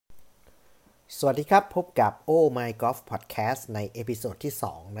สวัสดีครับพบกับ OMG Podcast ในเอพิโซดที่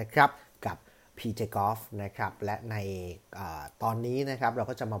2นะครับกับ PJ Golf นะครับและในตอนนี้นะครับเรา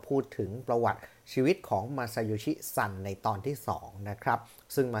ก็จะมาพูดถึงประวัติชีวิตของมาซาโยชิซันในตอนที่2นะครับ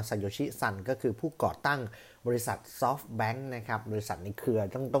ซึ่งมาซาโยชิซันก็คือผู้ก่อตั้งบริษัท SoftBank นะครับบริษัทในเครือ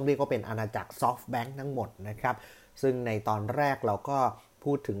ต้องเรียกว่าเป็นอาณาจักร SoftBank ทั้งหมดนะครับซึ่งในตอนแรกเราก็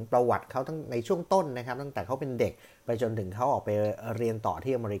พูดถึงประวัติเขาตั้งในช่วงต้นนะครับตั้งแต่เขาเป็นเด็กไปจนถึงเขาออกไปเรียนต่อ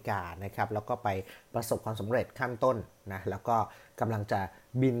ที่อเมริกานะครับแล้วก็ไปประสบความสำเร็จขั้นต้นนะแล้วก็กำลังจะ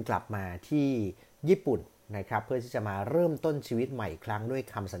บินกลับมาที่ญี่ปุ่นนะครับเพื่อที่จะมาเริ่มต้นชีวิตใหม่อีกครั้งด้วย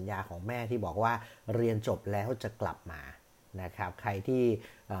คำสัญญาของแม่ที่บอกว่าเรียนจบแล้วจะกลับมานะครับใครที่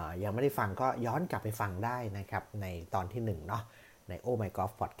ยังไม่ได้ฟังก็ย้อนกลับไปฟังได้นะครับในตอนที่1เนาะใน OMG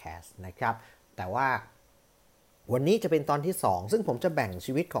Podcast นะครับแต่ว่าวันนี้จะเป็นตอนที่2ซึ่งผมจะแบ่ง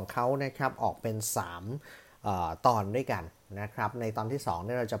ชีวิตของเขานะครับออกเป็น3ตอนด้วยกันนะครับในตอนที่2เ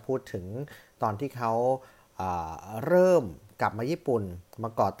นี่ยเราจะพูดถึงตอนที่เขาเริ่มกลับมาญี่ปุ่นมา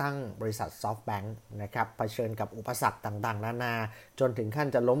ก่อตั้งบริษัท SoftBank นะครับเผชิญกับอุปสรรคต่างๆนานาจนถึงขั้น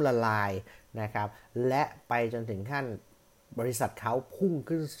จะล้มละลายนะครับและไปจนถึงขั้นบริษัทเขาพุ่ง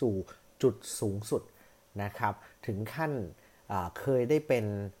ขึ้นสู่จุดสูงสุดนะครับถึงขั้นเคยได้เป็น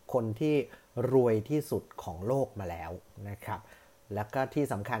คนที่รวยที่สุดของโลกมาแล้วนะครับแล้วก็ที่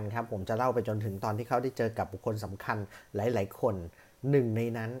สำคัญครับผมจะเล่าไปจนถึงตอนที่เขาได้เจอกับบุคคลสำคัญหลายๆคนหนึ่งใน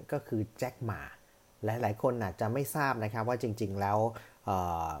นั้นก็คือแจ็คหม่าหลายๆคนอาจจะไม่ทราบนะครับว่าจริงๆแล้ว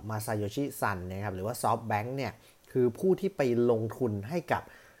มาซาโยชิซันนะครับหรือว่า SoftBank เนี่ยคือผู้ที่ไปลงทุนให้กับ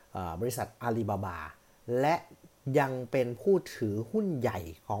บริษัทอาลีบาบาและยังเป็นผู้ถือหุ้นใหญ่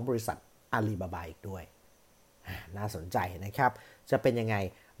ของบริษัทอาลีบาบาอีกด้วยน่าสนใจนะครับจะเป็นยังไง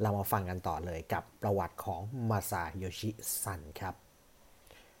เรามาฟังกันต่อเลยกับประวัติของมาซาโยชิซันครับ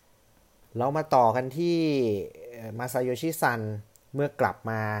เรามาต่อกันที่มาซาโยชิซันเมื่อกลับ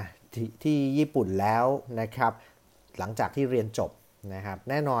มาที่ญี่ปุ่นแล้วนะครับหลังจากที่เรียนจบนะครับ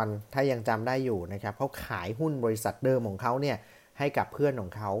แน่นอนถ้ายังจำได้อยู่นะครับเขาขายหุ้นบริษัทเดิมของเขาเนี่ยให้กับเพื่อนขอ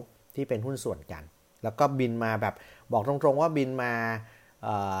งเขาที่เป็นหุ้นส่วนกันแล้วก็บินมาแบบบอกตรงๆว่าบินมา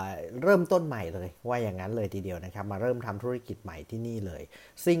เริ่มต้นใหม่เลยว่าอย่างนั้นเลยทีเดียวนะครับมาเริ่มทำธุรกิจใหม่ที่นี่เลย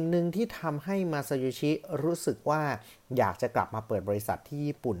สิ่งหนึ่งที่ทำให้มาซาโยชิรู้สึกว่าอยากจะกลับมาเปิดบริษัทที่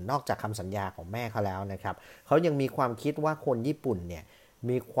ญี่ปุ่นนอกจากคำสัญญาของแม่เขาแล้วนะครับเขายังมีความคิดว่าคนญี่ปุ่นเนี่ย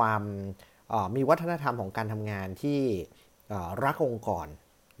มีวัฒนธรรมของการทำงานที่รักองค์กร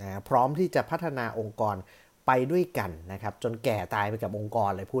นะพร้อมที่จะพัฒนาองค์กรไปด้วยกันนะครับจนแก่ตายไปกับองค์กร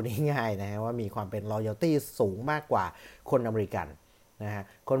เลยพูดง่ายๆนะว่ามีความเป็น loyalty สูงมากกว่าคนอเมริกันนะฮะ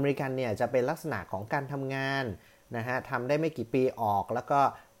คนอเมริกันเนี่ยจะเป็นลักษณะของการทำงานนะฮะทำได้ไม่กี่ปีออกแล้วก็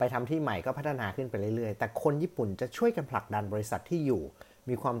ไปทำที่ใหม่ก็พัฒนาขึ้นไปเรื่อยๆแต่คนญี่ปุ่นจะช่วยกันผลักดันบริษัทที่อยู่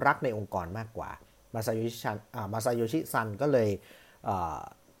มีความรักในองค์กรมากกว่ามาซาโยชิซันก็เลย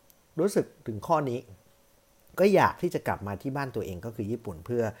รู้สึกถึงข้อนี้ก็อยากที่จะกลับมาที่บ้านตัวเองก็คือญี่ปุ่นเ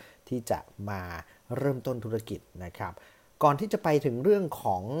พื่อที่จะมาเริ่มต้นธุรกิจนะครับก่อนที่จะไปถึงเรื่องข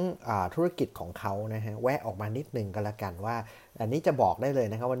องธุรกิจของเขานะฮะแวะออกมานิดนึงก็แล้วกันว่าอันนี้จะบอกได้เลย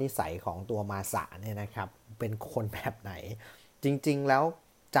นะครับว่านิสัยของตัวมาซาเนี่ยนะครับเป็นคนแบบไหนจริงๆแล้ว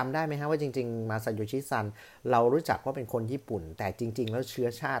จำได้ไหมฮะว่าจริงๆมาซาโยชิซันเรารู้จักว่าเป็นคนญี่ปุ่นแต่จริงๆแล้วเชื้อ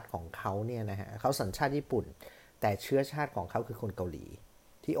ชาติของเขาเนี่ยนะฮะเขาสัญชาติญี่ปุ่นแต่เชื้อชาติของเขาคือคนเกาหลี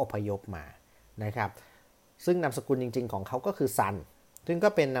ที่อพยพมานะครับซึ่งนามสกุลจริงๆของเขาก็คือซันซึ่งก็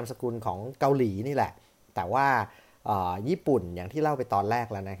เป็นนามสกุลของเกาหลีนี่แหละแต่ว่าญี่ปุ่นอย่างที่เล่าไปตอนแรก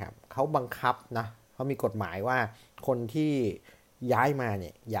แล้วนะครับเขาบังคับนะเขามีกฎหมายว่าคนที่ย้ายมาเ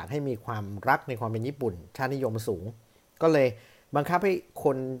นี่ยอยากให้มีความรักในความเป็นญี่ปุ่นชาตินิยมสูงก็เลยบังคับให้ค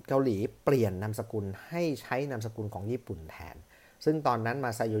นเกาหลีเปลี่ยนนามสกุลให้ใช้นามสกุลของญี่ปุ่นแทนซึ่งตอนนั้นม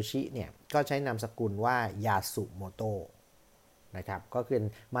าซาโยชิเนี่ยก็ใช้นามสกุลว่ายาสุโมโตะนะครับก็คือ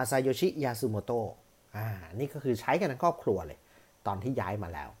มาซาโยชิยาสุโมโตะนี่ก็คือใช้กันทั้งครอบครัวเลยตอนที่ย้ายมา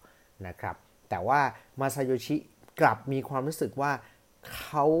แล้วนะครับแต่ว่ามาซาโยชิกลับมีความรู้สึกว่าเข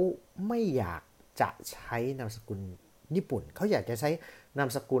าไม่อยากจะใช้นามสกุลญี่ปุ่นเขาอยากจะใช้นาม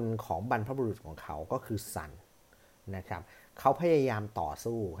สกุลของบรรพบุรุษของเขาก็คือซันนะครับเขาพยายามต่อ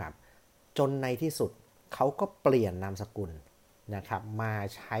สู้ครับจนในที่สุดเขาก็เปลี่ยนนามสกุลนะครับมา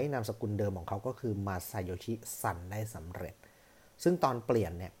ใช้นามสกุลเดิมของเขาก็คือมาซาโยชิซันได้สำเร็จซึ่งตอนเปลี่ย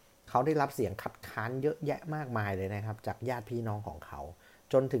นเนี่ยเขาได้รับเสียงคัดค้านเยอะแยะมากมายเลยนะครับจากญาติพี่น้องของเขา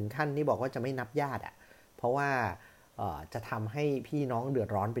จนถึงขั้นที่บอกว่าจะไม่นับญาติเพราะว่าจะทำให้พี่น้องเดือด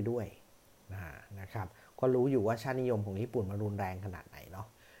ร้อนไปด้วยนะครับก็รู้อยู่ว่าชาตินิยมของญี่ปุ่นมันรุนแรงขนาดไหนเนาะ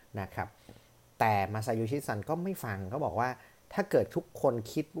นะครับแต่มาซาโยชิซันก็ไม่ฟังเขาบอกว่าถ้าเกิดทุกคน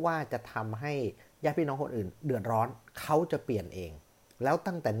คิดว่าจะทำให้ญาติพี่น้องคนอื่นเดือดร้อนเขาจะเปลี่ยนเองแล้ว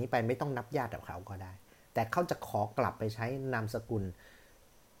ตั้งแต่นี้ไปไม่ต้องนับญาติกับเขาก็ได้แต่เขาจะขอกลับไปใช้นามสกุล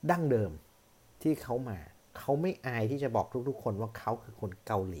ดั้งเดิม ที่เขามาเขาไม่อายที่จะบอกทุกๆคนว่าเขาคือคน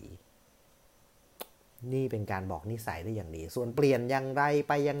เกาหลีนี่เป็นการบอกนิสัยได้อย่างดีส่วนเปลี่ยนอย่างไร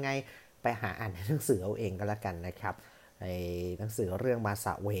ไปยังไงไปหาอ่านหนังสือเอาเองก็แล้วกันนะครับในหนังสือเรื่อง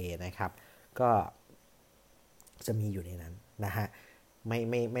Masa Way นะครับก็จะมีอยู่ในนั้นนะฮะไ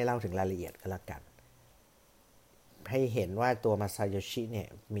ม่เล่าถึงรายละเอียดก็แล้วกันให้เห็นว่าตัวมาซาโยชิเนี่ย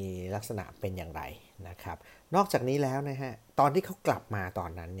มีลักษณะเป็นอย่างไรนะครับนอกจากนี้แล้วนะฮะตอนที่เขากลับมาตอ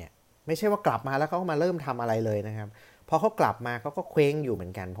นนั้นเนี่ยไม่ใช่ว่ากลับมาแล้วเขาก็มาเริ่มทำอะไรเลยนะครับพอเขากลับมาเขาก็เคว้งอยู่เหมื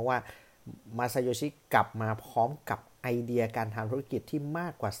อนกันเพราะว่ามาซาโยชิกลับมาพร้อมกับไอเดียการทำธุรกิจที่มา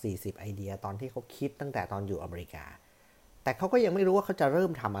กกว่า40ไอเดียตอนที่เขาคิดตั้งแต่ตอนอยู่อเมริกาแต่เขาก็ยังไม่รู้ว่าเขาจะเริ่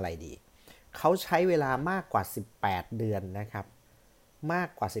มทำอะไรดีเขาใช้เวลามากกว่า18เดือนนะครับมาก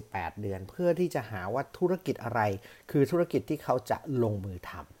กว่า18เดือนเพื่อที่จะหาว่าธุรกิจอะไรคือธุรกิจที่เขาจะลงมือ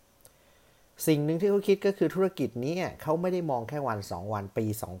ทำสิ่งหนึ่งที่เขาคิดก็คือธุรกิจนี้เขาไม่ได้มองแค่วัน2วันปี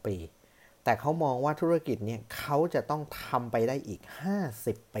2ปีแต่เขามองว่าธุรกิจนี้เขาจะต้องทำไปได้อีก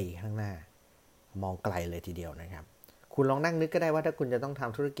50ปีข้างหน้ามองไกลเลยทีเดียวนะครับคุณลองนั่งนึกก็ได้ว่าถ้าคุณจะต้องท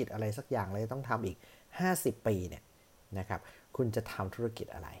ำธุรกิจอะไรสักอย่างเลยต้องทำอีก50ปีเนี่ยนะครับคุณจะทำธุรกิจ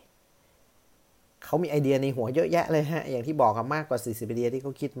อะไรเขามีไอเดียในหัวเยอะแยะเลยฮะอย่างที่บอกกันมากกว่า40ไอเดียที่เข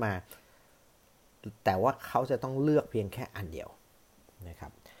าคิดมาแต่ว่าเขาจะต้องเลือกเพียงแค่อันเดียวนะครั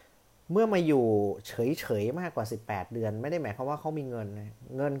บเมื่อมาอยู่เฉยๆมากกว่า18เดือนไม่ได้หมายความว่าเขามีเงินนะ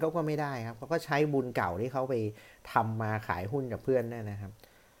เงินเขาก็ไม่ได้ครับเขาก็ใช้บุญเก่าที่เขาไปทำมาขายหุ้นกับเพื่อนนั่นนะครับ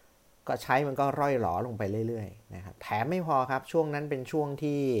ก็ใช้มันก็ร่อยหลอลงไปเรื่อยๆนะครับแถมไม่พอครับช่วงนั้นเป็นช่วง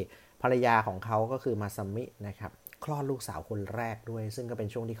ที่ภรรยาของเขาก็คือมาซามินะครับคลอดลูกสาวคนแรกด้วยซึ่งก็เป็น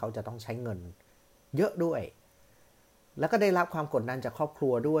ช่วงที่เขาจะต้องใช้เงินเยอะด้วยแล้วก็ได้รับความกดดันจากครอบครั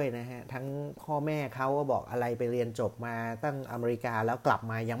วด้วยนะฮะทั้งพ่อแม่เขาก็บอกอะไรไปเรียนจบมาตั้งอเมริกาแล้วกลับ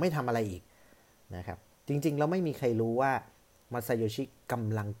มายังไม่ทำอะไรอีกนะครับจริงๆแล้วไม่มีใครรู้ว่ามาซาโยชิก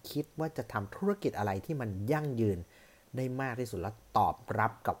ำลังคิดว่าจะทำธุรกิจอะไรที่มันยั่งยืนได้มากที่สุดและตอบรั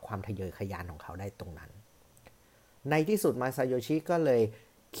บกับความทะเยอทะยานของเขาได้ตรงนั้นในที่สุดมาซาโยชิก็เลย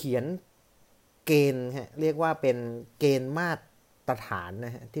เขียนเกณฑ์เรียกว่าเป็นเกณฑ์มาตรฐานน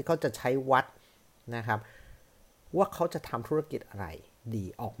ะฮะที่เขาจะใช้วัดนะครับว่าเขาจะทำธุรกิจอะไรดี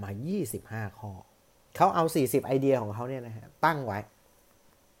ออกมา25ข้อเขาเอา40ไอเดียของเขาเนี่ยนะฮะตั้งไว้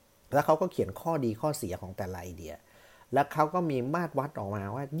แล้วเขาก็เขียนข้อดีข้อเสียของแต่ละไอเดียแล้วเขาก็มีมาตรวัดออกมา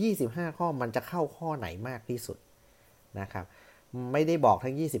ว่า25ข้อมันจะเข้าข้อไหนมากที่สุดนะครับไม่ได้บอก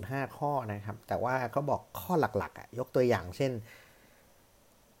ทั้ง25ข้อนะครับแต่ว่าเขาบอกข้อหลักๆยกตัวอย่างเช่น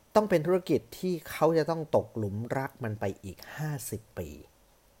ต้องเป็นธุรกิจที่เขาจะต้องตกหลุมรักมันไปอีก50ปี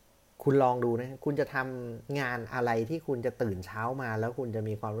คุณลองดูนะคุณจะทำงานอะไรที่คุณจะตื่นเช้ามาแล้วคุณจะ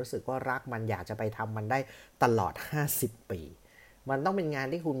มีความรู้สึกว่ารักมันอยากจะไปทำมันได้ตลอด50ปีมันต้องเป็นงาน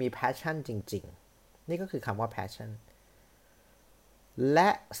ที่คุณมี passion จริงๆนี่ก็คือคำว่า passion และ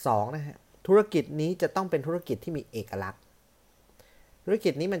2นะฮะธุรกิจนี้จะต้องเป็นธุรกิจที่มีเอกลักษณ์ธุรกิ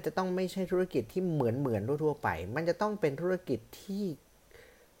จนี้มันจะต้องไม่ใช่ธุรกิจที่เหมือนทั่วไปมันจะต้องเป็นธุรกิจที่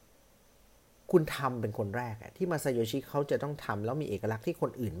คุณทำเป็นคนแรกที่มาซาโยชิเขาจะต้องทำแล้วมีเอกลักษณ์ที่ค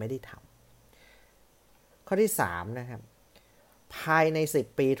นอื่นไม่ได้ทำข้อที่3นะครับภายใน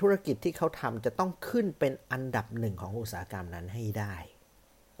10ปีธุรกิจที่เขาทำจะต้องขึ้นเป็นอันดับ1ของอุตสาหกรรมนั้นให้ได้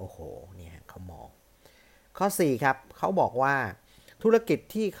โอ้โหเนี่ยเขามองข้อ4ครับเขาบอกว่าธุรกิจ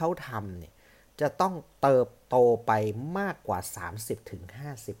ที่เขาทำเนี่ยจะต้องเติบโตไปมากกว่า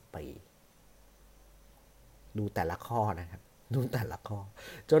 30-50 ปีดูแต่ละข้อนะครับดูแต่ละข้อ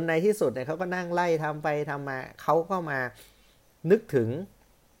จนในที่สุดเนี่ยเขาก็นั่งไล่ทำไปทำมาเขาก็มานึกถึง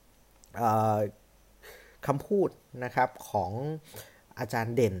คำพูดนะครับของอาจาร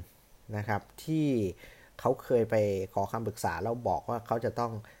ย์เด่นนะครับที่เขาเคยไปขอคำปรึกษาแล้วบอกว่าเขาจะต้อ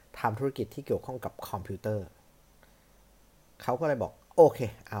งทำธุรกิจที่เกี่ยวข้องกับคอมพิวเตอร์เขาก็เลยบอกโอเค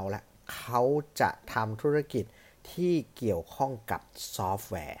เอาละเขาจะทำธุรกิจที่เกี่ยวข้องกับซอฟต์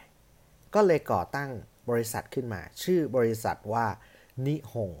แวร์ก็เลยก่อตั้งบริษัทขึ้นมาชื่อบริษัทว่านิ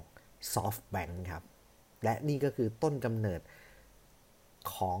ฮงซอฟต์แบงค์ครับและนี่ก็คือต้นกำเนิด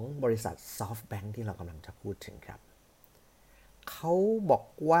ของบริษัทซอฟต์แบงค์ที่เรากำลังจะพูดถึงครับเขาบอก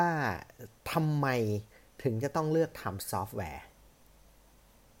ว่าทำไมถึงจะต้องเลือกทำซอฟต์แวร์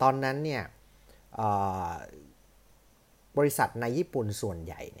ตอนนั้นเนี่ยบริษัทในญี่ปุ่นส่วนใ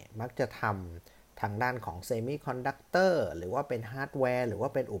หญ่เนี่ยมักจะทำทางด้านของเซมิคอนดักเตอร์หรือว่าเป็นฮาร์ดแวร์หรือว่า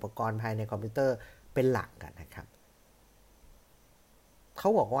เป็นอุปกรณ์ภายในคอมพิวเตอร์เป็นหลักกันนะครับเขา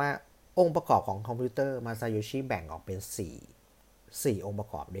บอกว่าองค์ประกอบของคอมพิวเตอร์มาซาโยชิแบ่งออกเป็น4องค์ประ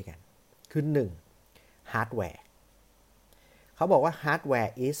กอบด้วยกันคือ1ฮาร์ดแวร์เขาบอกว่าฮาร์ดแว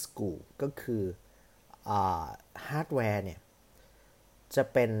ร์ is good ก็คือฮาร์ดแวร์เนี่ยจะ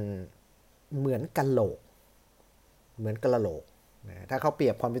เป็นเหมือนกะโหลก นะถ้าเขาเปรี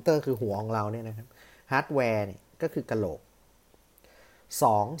ยบคอมพิวเตอร์คือหัวของเราเนี่ยนะครับฮาร์ดแวร์เนี่ยก็คือกะโหลก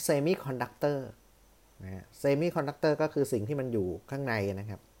2เซมิคอนดักเตอร์นะเซมิคอนดักเตอร์ก็คือสิ่งที่มันอยู่ข้างในนะ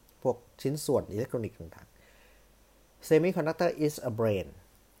ครับพวกชิ้นส่วนอิเล็กทรอนิกส์ต่างๆ Semiconductor is a brain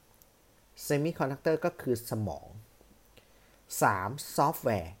Semiconductor ก็คือสมอง3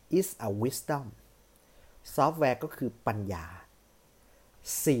 Software is a wisdom Software ก็คือปัญญา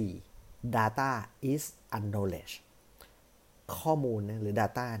4 Data is a knowledge ข้อมูลนะหรือ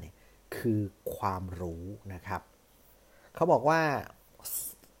Data เนี่ยคือความรู้นะครับเขาบอกว่า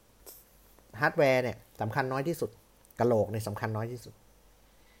ฮาร์ดแวร์เนี่ยสำคัญน้อยที่สุดกะโหลกเนี่ยสำคัญน้อยที่สุด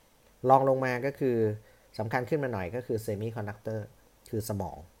ลองลงมาก็คือสำคัญขึ้นมาหน่อยก็คือเซมิคอนดักเตอร์คือสม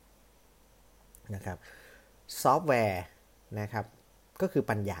องนะครับซอฟต์แวร์นะครับก็คือ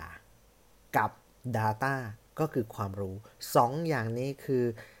ปัญญากับ Data ก็คือความรู้2อย่างนี้คือ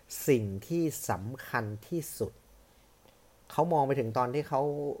สิ่งที่สำคัญที่สุดเขามองไปถึงตอนที่เขา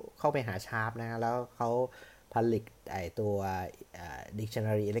เข้าไปหาชาร์ปนะแล้วเขาผลิตตัว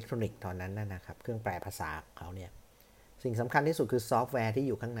Dictionary Electronic ตอนนั้นนะครับเครื่องแปลภาษาเขาเนี่ยสิ่งสำคัญที่สุดคือซอฟต์แวร์ที่อ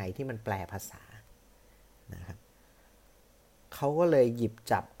ยู่ข้างในที่มันแปลภาษานะครับเขาก็เลยหยิบ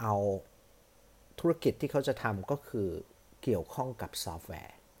จับเอาธุรกิจที่เขาจะทำก็คือเกี่ยวข้องกับซอฟต์แว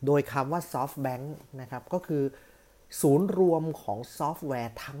ร์โดยคำว่าซอฟต์แบงค์นะครับก็คือศูนย์รวมของซอฟต์แว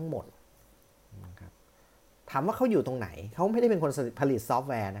ร์ทั้งหมดนะครับถามว่าเขาอยู่ตรงไหนเขาไม่ได้เป็นคนผลิตซอฟต์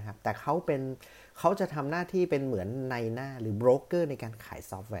แวร์นะครับแต่เขาจะทำหน้าที่เป็นเหมือนในหน้าหรือโบรกเกอร์ในการขาย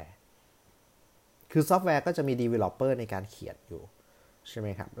ซอฟต์แวร์คือซอฟต์แวร์ก็จะมี developer ในการเขียนอยู่ใช่ไหม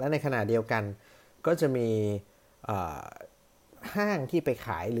ครับและในขณะเดียวกันก็จะมีห้างที่ไปข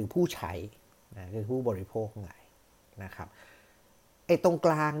ายหรือผู้ใช้นะคือผู้บริโภคทั้งหลายนะครับไอ้ตรงก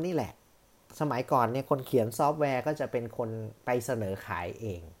ลางนี่แหละสมัยก่อนเนี่ยคนเขียนซอฟต์แวร์ก็จะเป็นคนไปเสนอขายเอ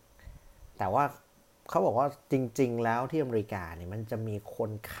งแต่ว่าเขาบอกว่าจริงๆแล้วที่อเมริกาเนี่ยมันจะมีค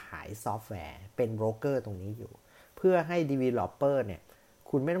นขายซอฟต์แวร์เป็นโบรกเกอร์ตรงนี้อยู่เพื่อให้ developer เนี่ย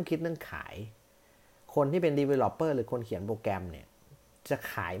คุณไม่ต้องคิดเรื่องขายคนที่เป็น developer หรือคนเขียนโปรแกรมเนี่ยจะ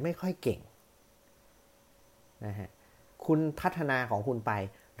ขายไม่ค่อยเก่งนะฮะคุณพัฒนาของคุณไป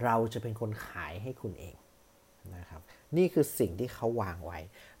เราจะเป็นคนขายให้คุณเองนะครับนี่คือสิ่งที่เขาวางไว้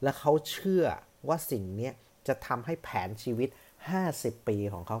และเขาเชื่อว่าสิ่งนี้จะทำให้แผนชีวิต50ปี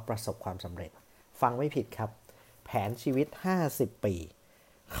ของเขาประสบความสำเร็จฟังไม่ผิดครับแผนชีวิต50ปี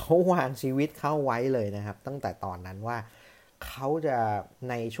เขาวางชีวิตเข้าไว้เลยนะครับตั้งแต่ตอนนั้นว่าเขาจะ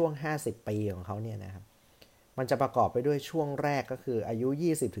ในช่วง50ปีของเขาเนี่ยนะครับมันจะประกอบไปด้วยช่วงแรกก็คืออายุ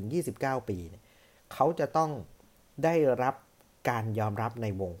 20-29 ปีเนี่ยเขาจะต้องได้รับการยอมรับใน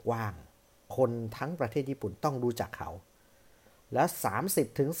วงกว้างคนทั้งประเทศญี่ปุ่นต้องรู้จักเขาแล้ว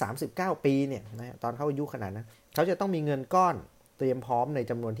 30-39 ปีเนี่ยนะตอนเขาอายุขนาดนั้นเขาจะต้องมีเงินก้อนเตรียมพร้อมใน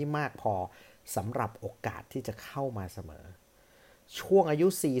จำนวนที่มากพอสำหรับโอกาสที่จะเข้ามาเสมอช่วงอายุ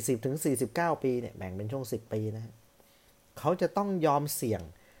 40-49 ปีเนี่ยแบ่งเป็นช่วง10ปีนะเขาจะต้องยอมเสี่ยง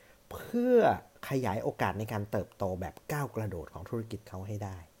เพื่อขยายโอกาสในการเติบโตแบบก้าวกระโดดของธุรกิจเขาให้ไ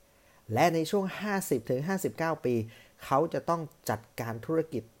ด้และในช่วง 50-59 ปีเขาจะต้องจัดการธุร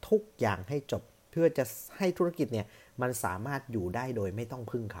กิจทุกอย่างให้จบเพื่อจะให้ธุรกิจเนี่ยมันสามารถอยู่ได้โดยไม่ต้อง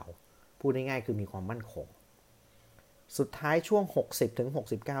พึ่งเขาพูดง่ายๆคือมีความมั่นคงสุดท้ายช่วง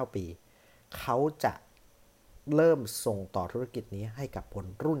 60-69 ปีเขาจะเริ่มส่งต่อธุรกิจนี้ให้กับคน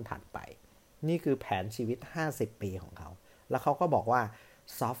รุ่นถัดไปนี่คือแผนชีวิต50ปีของเขาแล้วเขาก็บอกว่า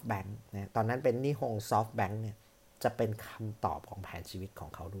SoftBank นะตอนนั้นเป็นนิฮง SoftBank เนี่ยจะเป็นคำตอบของแผนชีวิตของ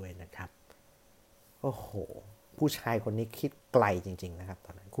เขาด้วยนะครับโอ้โหผู้ชายคนนี้คิดไกลจริงๆนะครับต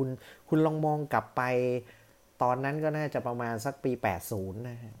อนนั้นคุณลองมองกลับไปตอนนั้นก็น่าจะประมาณสักปี80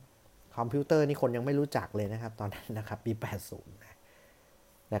นะฮะคอมพิวเตอร์นี่คนยังไม่รู้จักเลยนะครับตอนนั้นนะครับปี80นะ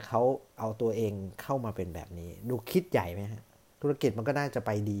แต่เขาเอาตัวเองเข้ามาเป็นแบบนี้ดูคิดใหญ่ไหมฮะธุรกิจมันก็น่าจะไ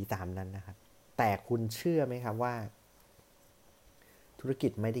ปดีตามนั้นนะครับแต่คุณเชื่อไหมครับว่าธุรกิ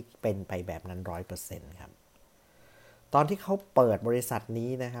จไม่ได้เป็นไปแบบนั้น 100% ครับตอนที่เขาเปิดบริษัทนี้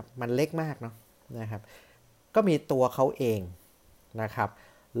นะครับมันเล็กมากเนาะนะครับก็มีตัวเขาเองนะครับ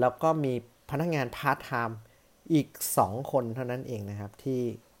แล้วก็มีพนักงานพาร์ทไทม์อีก2คนเท่านั้นเองนะครับที่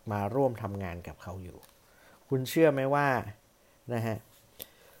มาร่วมทำงานกับเขาอยู่คุณเชื่อไหมว่านะฮะ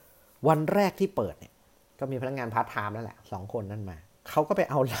วันแรกที่เปิดเนี่ยก็มีพนักงานพาร์ทไทม์นั่นแหละ2คนนั่นมาเขาก็ไป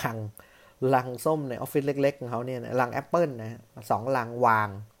เอาลังส้มในออฟฟิศเล็กๆของเขาเนี่ยลังแอปเปิลนะ2ลังวาง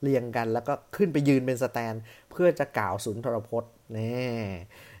เรียงกันแล้วก็ขึ้นไปยืนเป็นสแตนเพื่อจะกล่าวสุนทรพจน์นี่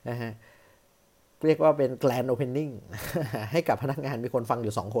นะฮะเรียกว่าเป็นแกรนด์โอเพนนิ่งให้กับพนักงานมีคนฟังอ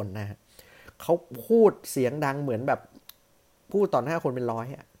ยู่2คนนะเขาพูดเสียงดังเหมือนแบบพูดต่อหน้าคนเป็นร้อย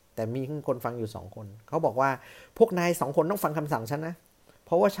อ่ะแต่มีคนฟังอยู่2คนเขาบอกว่าพวกนาย2คนต้องฟังคำสั่งฉันนะเพ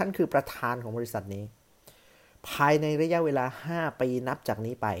ราะว่าฉันคือประธานของบริษัทนี้ ภายในระยะเวลา5ปีนับจาก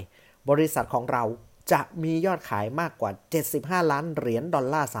นี้ไปบริษัทของเราจะมียอดขายมากกว่า75ล้านเหรียญดอล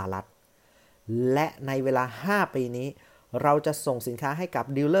ลาร์สหรัฐและในเวลา5ปีนี้เราจะส่งสินค้าให้กับ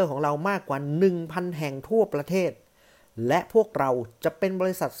ดีลเลอร์ของเรามากกว่า 1,000 แห่งทั่วประเทศและพวกเราจะเป็นบ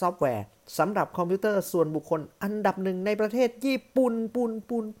ริษัทซอฟต์แวร์สำหรับคอมพิวเตอร์ส่วนบุคคลอันดับหนึ่งในประเทศญี่ปุ่น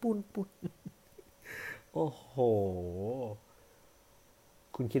โอ้โห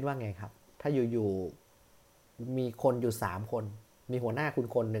คุณคิดว่าไงครับถ้าอยู่ๆมีคนอยู่3คนมีหัวหน้าคุณ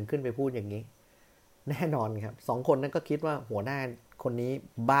คนหนึ่งขึ้นไปพูดอย่างนี้แน่นอนครับ2คนนั้นก็คิดว่าหัวหน้าคนนี้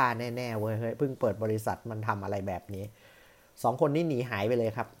บ้าแน่ๆเว้ยเฮ้ยเพิ่งเปิดบริษัทมันทำอะไรแบบนี้2คนนี้หนีหายไปเลย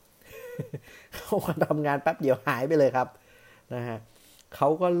ครับ เขามาทำงานแป๊บเดียวหายไปเลยครับนะฮะเขา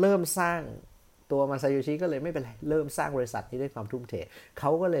ก็เริ่มสร้างตัวมาซาโยชิก็เลยไม่เป็นไรเริ่มสร้างบริษัทนี้ด้วยความทุ่มเทเขา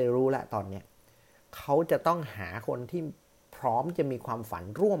ก็เลยรู้แล้วตอนเนี้ยเขาจะต้องหาคนที่พร้อมจะมีความฝัน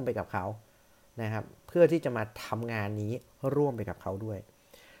ร่วมไปกับเขานะครับเพื่อที่จะมาทำงานนี้ร่วมไปกับเขาด้วย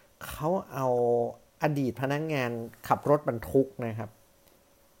เขาเอาอดีตพนักงานขับรถบรรทุกนะครับ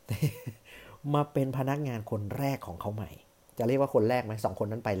มาเป็นพนักงานคนแรกของเขาใหม่จะเรียกว่าคนแรกไหม2คน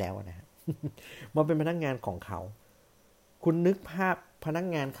นั้นไปแล้วนะฮะ มาเป็นพนักงานของเขาคุณนึกภาพพนัก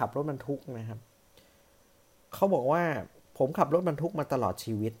งานขับรถบรรทุกนะครับเขาบอกว่าผมขับรถบรรทุกมาตลอด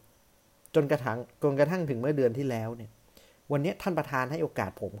ชีวิตจนกระทั่งถึงเมื่อเดือนที่แล้วเนี่ยวันนี้ท่านประธานให้โอกา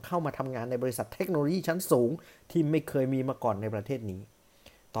สผมเข้ามาทำงานในบริษัทเทคโนโลยีชั้นสูงที่ไม่เคยมีมาก่อนในประเทศนี้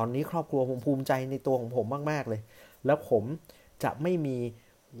ตอนนี้ครอบครัวผมภูมิใจในตัวของผมมากๆเลยแล้วผมจะไม่มี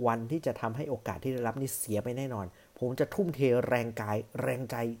วันที่จะทำให้โอกาสที่ได้รับนี้เสียไปแน่นอนผมจะทุ่มเทแรงกายแรง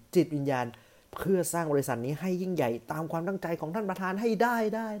ใจจิตวิญญาณเพื่อสร้างบริษัทนี้ให้ยิ่งใหญ่ตามความตั้งใจของท่านประธานให้ได้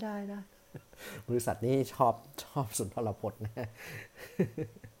บริษัทนี้ชอบสุนทรพจน์นะ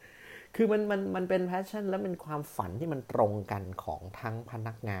คือมันเป็นแพชชั่นและเป็นความฝันที่มันตรงกันของทั้งพ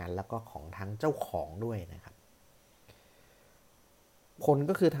นักงานแล้วก็ของทั้งเจ้าของด้วยนะครับผล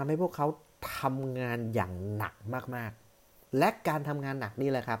ก็คือทำให้พวกเขาทำงานอย่างหนักมากๆและการทำงานหนักนี่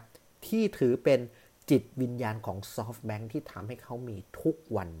แหละครับที่ถือเป็นจิตวิญญาณของ SoftBank ที่ทำให้เขามีทุก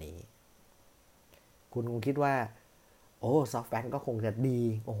วันนี้คุณคงคิดว่าโอ้ SoftBank ก็คงจะดี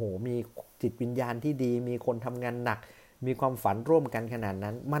โอ้โหมีจิตวิญญาณที่ดีมีคนทำงานหนักมีความฝันร่วมกันขนาด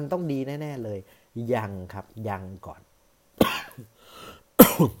นั้นมันต้องดีแน่ๆเลยยังครับยังก่อน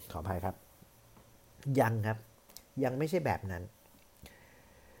ขออภัยครับยังครับยังไม่ใช่แบบนั้น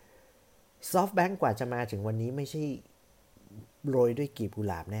SoftBank กว่าจะมาถึงวันนี้ไม่ใช่โรยด้วยกลีบกุ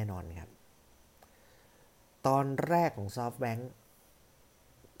หลาบแน่นอนครับตอนแรกของ SoftBank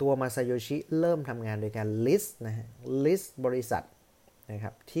ตัวมาซาโยชิเริ่มทำงานโดยการ list นะฮะ list บริษัทนะค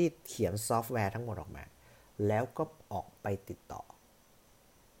รับที่เขียนซอฟต์แวร์ทั้งหมดออกมาแล้วก็ออกไปติดต่อ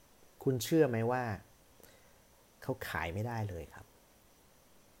คุณเชื่อไหมว่าเขาขายไม่ได้เลยครับ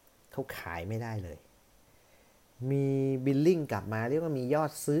เขาขายไม่ได้เลยมีบิลลิ่งกลับมาเรียกว่ามียอ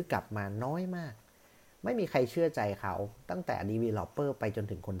ดซื้อกลับมาน้อยมากไม่มีใครเชื่อใจเขาตั้งแต่ developer ไปจน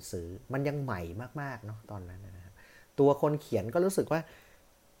ถึงคนซื้อมันยังใหม่มากๆเนาะตอนนั้นนะครับตัวคนเขียนก็รู้สึกว่า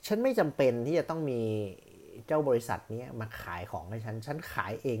ฉันไม่จำเป็นที่จะต้องมีเจ้าบริษัทนี้มาขายของให้ฉันขา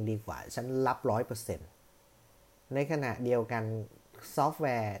ยเองดีกว่าฉันรับ 100% ในขณะเดียวกันซอฟต์แว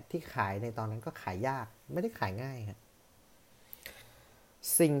ร์ที่ขายในตอนนั้นก็ขายยากไม่ได้ขายง่ายครับ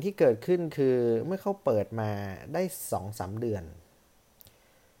สิ่งที่เกิดขึ้นคือเมื่อเขาเปิดมาได้ 2-3 เดือน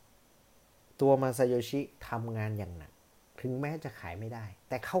ตัวมาซาโยชิทำงานอย่างหนักถึงแม้จะขายไม่ได้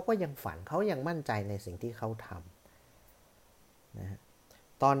แต่เขาก็ยังฝันเขายังมั่นใจในสิ่งที่เขาทำนะฮะ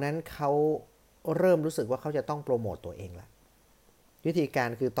ตอนนั้นเขาเริ่มรู้สึกว่าเขาจะต้องโปรโมตตัวเองละวิธีการ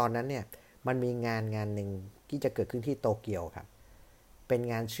คือตอนนั้นเนี่ยมันมีงานหนึ่งที่จะเกิดขึ้นที่โตเกียวครับเป็น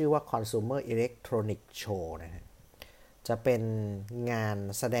งานชื่อว่า Consumer Electronic Show นะฮะจะเป็นงาน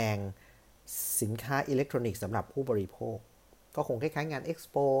แสดงสินค้าอิเล็กทรอนิกส์สำหรับผู้บริโภคก็คงคล้ายๆงาน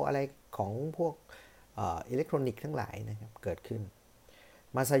Expo อะไรของพวกอิเล็กทรอนิกส์ทั้งหลายนะครับเกิดขึ้น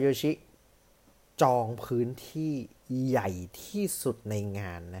มาซาโยชิจองพื้นที่ใหญ่ที่สุดในง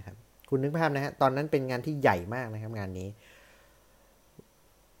านนะครับคุณนึกภาพนะฮะตอนนั้นเป็นงานที่ใหญ่มากนะครับงานนี้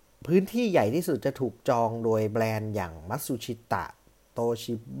พื้นที่ใหญ่ที่สุดจะถูกจองโดยแบรนด์อย่างมัตสึชิตะโต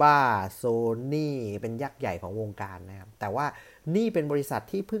ชิบ้าโซนี่เป็นยักษ์ใหญ่ของวงการนะครับแต่ว่านี่เป็นบริษัท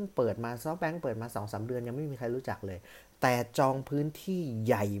ที่เพิ่งเปิดมา SoftBank เปิดมา 2-3 เดือนยังไม่มีใครรู้จักเลยแต่จองพื้นที่ใ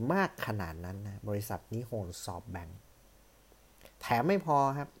หญ่มากขนาดนั้นนะบริษัทนี้โหน SoftBank แถมไม่พอ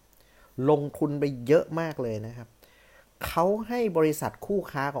ครับลงทุนไปเยอะมากเลยนะครับเขาให้บริษัทคู่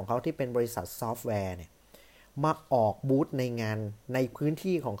ค้าของเขาที่เป็นบริษัทซอฟต์แวร์เนี่ยมาออกบูธในงานในพื้น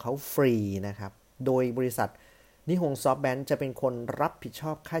ที่ของเขาฟรีนะครับโดยบริษัทนิฮงซอฟต์แบงค์จะเป็นคนรับผิดช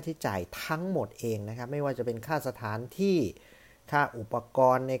อบค่าใช้จ่ายทั้งหมดเองนะครับไม่ว่าจะเป็นค่าสถานที่ ค่าอุปก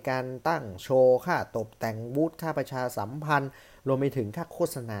รณ์ในการตั้งโชว์ค่าตกแต่งบูธค่าประชาสัมพันธ์รวมไปถึงค่าโฆ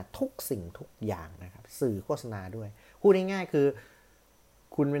ษณาทุกสิ่งทุกอย่างนะครับสื่อโฆษณาด้วยพูดง่ายๆคือ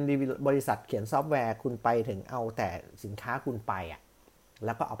คุณเป็นบริษัทเขียนซอฟต์แวร์คุณไปถึงเอาแต่สินค้าคุณไปแ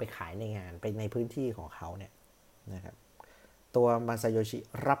ล้วก็เอาไปขายในงานไปในพื้นที่ของเขาเนี่ยนะครับตัวมาซาโยชิ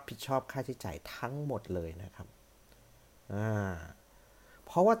รับผิดชอบค่าใช้จ่ายทั้งหมดเลยนะครับเ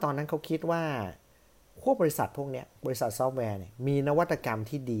พราะว่าตอนนั้นเขาคิดว่าพวกบริษัทพวกนี้บริษัทซอฟต์แวร์เนี่ยมีนวัตกรรม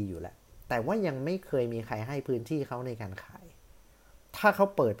ที่ดีอยู่แล้วแต่ว่ายังไม่เคยมีใครให้พื้นที่เขาในการขายถ้าเขา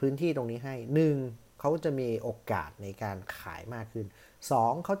เปิดพื้นที่ตรงนี้ให้1เขาจะมีโอกาสในการขายมากขึ้น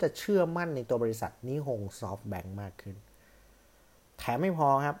2เขาจะเชื่อมั่นในตัวบริษัทนิฮงซอฟต์แบงก์มากขึ้นแถมไม่พอ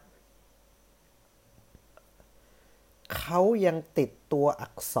ครับเขายังติดตัวอั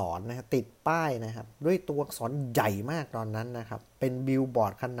กษรนะครับติดป้ายนะครับด้วยตัวอักษรใหญ่มากตอนนั้นนะครับเป็นบิลบอ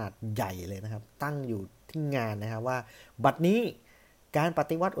ร์ดขนาดใหญ่เลยนะครับตั้งอยู่ที่งานนะครับว่าบัดนี้การป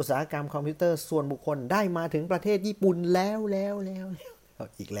ฏิวัติอุตสาหกรรมคอมพิวเตอร์ส่วนบุคคลได้มาถึงประเทศญี่ปุ่นแล้ว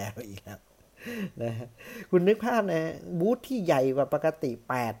อีกแล้วนะฮะคุณนึกภาพนะบูธที่ใหญ่กว่าปกติ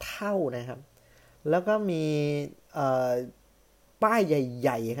8เท่านะครับแล้วก็มีป้ายให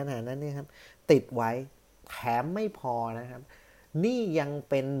ญ่ๆขนาดนั้นเนี่ยครับติดไว้แถมไม่พอนะครับนี่ยัง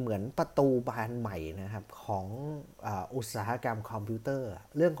เป็นเหมือนประตูบานใหม่นะครับของอุตสาหกรรมคอมพิวเตอร์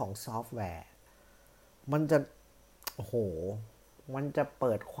เรื่องของซอฟต์แวร์มันจะมันจะเ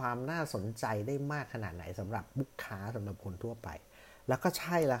ปิดความน่าสนใจได้มากขนาดไหนสำหรับลูกค้าสำหรับคนทั่วไปแล้วก็ใ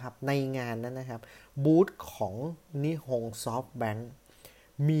ช่แล้วครับในงานนั้นนะครับบูธของนิฮงซอฟต์แบงก์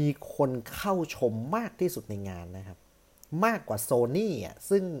มีคนเข้าชมมากที่สุดในงานนะครับมากกว่า Sony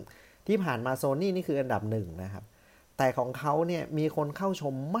ซึ่งที่ผ่านมา Sony นี่คืออันดับ1นะครับแต่ของเขาเนี่ยมีคนเข้าช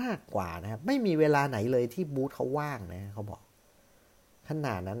มมากกว่านะครับไม่มีเวลาไหนเลยที่บูธเขาว่างนะเขาบอกขน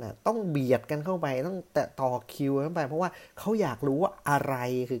าดนั้นน่ะต้องเบียดกันเข้าไปต้องต่อคิวเข้าไปเพราะว่าเขาอยากรู้ว่าอะไร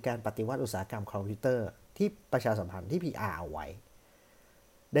คือการปฏิวัติอุตสาหกรรมคอมพิวเตอร์ที่ประชาสัมพันธ์ที่ PR เอาไว้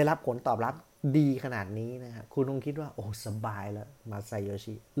ได้รับผลตอบรับดีขนาดนี้นะครับคุณคงคิดว่าโอ้สบายแล้วมาซาโย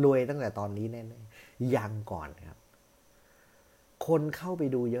ชิรวยตั้งแต่ตอนนี้แน่ๆยังก่อนครับคนเข้าไป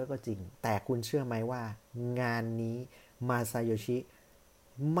ดูเยอะก็จริงแต่คุณเชื่อไหมว่างานนี้มาซาโยชิ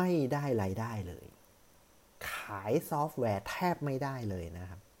ไม่ได้รายได้เลยขายซอฟต์แวร์แทบไม่ได้เลยนะ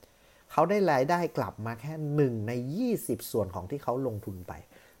ครับเขาได้รายได้กลับมาแค่1ใน20ส่วนของที่เขาลงทุนไป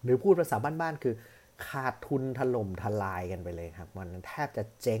หรือพูดภาษาบ้านๆคือขาดทุนถล่มทลายกันไปเลยครับมันแทบจะ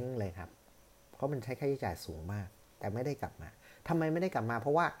เจ๊งเลยครับเพราะมันใช้ค่าใช้จ่ายสูงมากแต่ไม่ได้กลับมาทำไมไม่ได้กลับมาเพร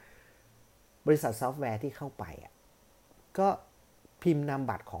าะว่าบริษัทซอฟต์แวร์ที่เข้าไปก็พิมพ์นาม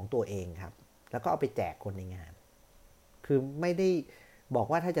บัตรของตัวเองครับแล้วก็เอาไปแจกคนในงานคือไม่ได้บอก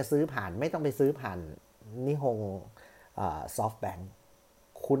ว่าถ้าจะซื้อผ่านไม่ต้องไปซื้อผ่านนิฮงซอฟต์แบงก์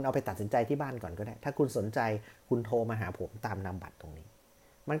คุณเอาไปตัดสินใจที่บ้านก่อนก็ได้ถ้าคุณสนใจคุณโทรมาหาผมตามนามบัตรตรงนี้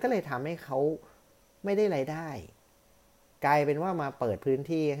มันก็เลยทำให้เขาไม่ได้รายได้กลายเป็นว่ามาเปิดพื้น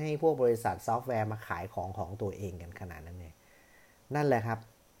ที่ให้พวกบริษัทซอฟต์แวร์มาขายของตัวเองกันขนาดนั้นเลยนั่นแหละครับ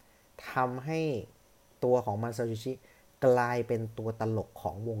ทำให้ตัวของมาซาโยชิกลายเป็นตัวตลกข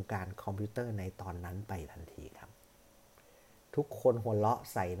องวงการคอมพิวเตอร์ในตอนนั้นไปทันทีครับทุกคนหัวเราะ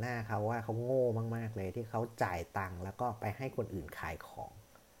ใส่หน้าเขาว่าเขาโง่มากๆเลยที่เขาจ่ายตังค์แล้วก็ไปให้คนอื่นขายของ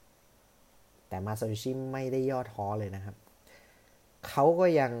แต่มาซาโยชิไม่ได้ย่อท้อเลยนะครับเขาก็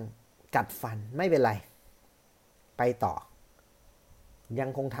ยังกัดฟันไม่เป็นไรไปต่อยัง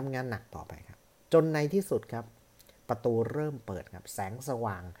คงทำงานหนักต่อไปครับจนในที่สุดครับประตูเริ่มเปิดครับแสงส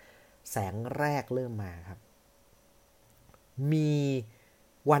ว่างแสงแรกเริ่มมาครับมี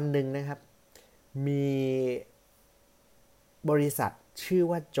วันหนึ่งนะครับมีบริษัทชื่อ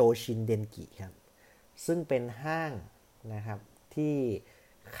ว่าโจชินเดนกิครับซึ่งเป็นห้างนะครับที่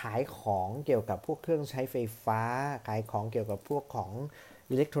ขายของเกี่ยวกับพวกเครื่องใช้ไฟฟ้าขายของเกี่ยวกับพวกของ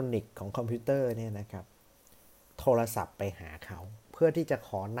อิเล็กทรอนิกส์ของคอมพิวเตอร์เนี่ยนะครับโทรศัพท์ไปหาเขาเพื่อที่จะข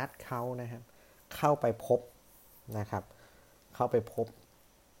อนัดเขานะครับเข้าไปพบนะครับเข้าไปพบ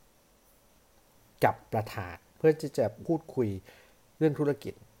กับประธานเพื่อที่จะพูดคุยเรื่องธุรกิ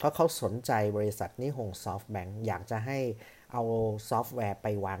จเพราะเขาสนใจบริษัทนิฮงซอฟต์แบงก์อยากจะให้เอาซอฟต์แวร์ไป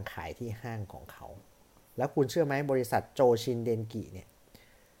วางขายที่ห้างของเขาแล้วคุณเชื่อไหมบริษัทโจชินเดนกิเนี่ย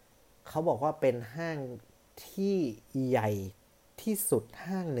เขาบอกว่าเป็นห้างที่ใหญ่ที่สุด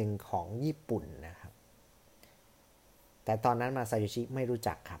ห้างหนึ่งของญี่ปุ่นนะครับแต่ตอนนั้นมาซาโยชิไม่รู้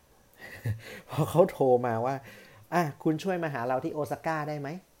จักครับเพราะเขาโทรมาว่าคุณช่วยมาหาเราที่โอซาก้าได้ไหม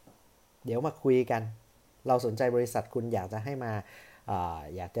เดี๋ยวมาคุยกันเราสนใจบริษัทคุณอยากจะให้มา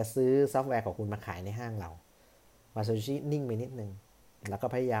อยากจะซื้อซอฟต์แวร์ของคุณมาขายในห้างเรามาซาโยชินิ่งไปนิดนึงแล้วก็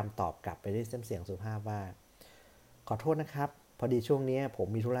พยายามตอบกลับไปด้วยเสียงสุภาพว่าขอโทษนะครับพอดีช่วงนี้ผม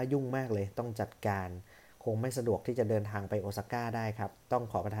มีธุระยุ่งมากเลยต้องจัดการ คงไม่สะดวกที่จะเดินทางไปโอซาก้าได้ครับต้อง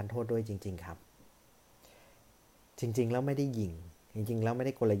ขอประทานโทษด้วยจริงๆครับจริงๆแล้วไม่ได้ยิงจริงๆแล้วไม่ไ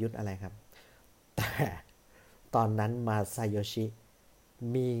ด้กลยุทธ์อะไรครับแต่ตอนนั้นมาซาโยชิ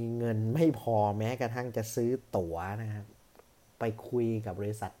มีเงินไม่พอแม้กระทั่งจะซื้อตั๋วนะครับไปคุยกับบ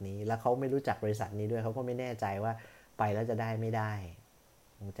ริษัทนี้แล้วเขาไม่รู้จักบริษัทนี้ด้วยเขาก็ไม่แน่ใจว่าไปแล้วจะได้ไม่ได้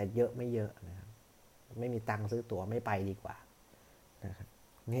จะเยอะไม่เยอะนะครับไม่มีตังค์ซื้อตั๋วไม่ไปดีกว่านะครับ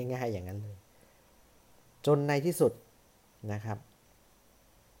ง่ายๆอย่างนั้นเลยจนในที่สุดนะครับ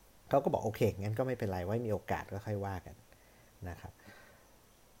เขาก็บอกโอเคงั้นก็ไม่เป็นไรไว้มีโอกาสก็ค่อยว่ากันนะครับ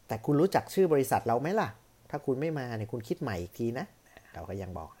แต่คุณรู้จักชื่อบริษัทเราไหมล่ะถ้าคุณไม่มาเนี่ยคุณคิดใหม่อีกทีนะเราก็ยั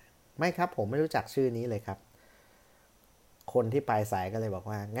งบอกไม่ครับผมไม่รู้จักชื่อนี้เลยครับคนที่ปลายสายก็เลยบอก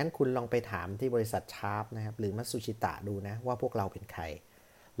ว่างั้นคุณลองไปถามที่บริษัทชาร์ปนะครับหรือมัตสึชิตะดูนะว่าพวกเราเป็นใคร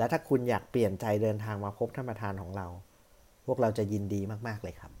และถ้าคุณอยากเปลี่ยนใจเดินทางมาพบท่านประธานของเราพวกเราจะยินดีมากๆเล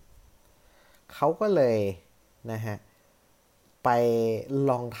ยครับเขาก็เลยนะฮะไป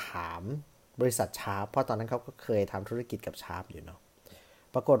ลองถามบริษัทชาร์ปเพราะตอนนั้นเขาก็เคยทำธุรกิจกับชาร์ปอยู่เนาะ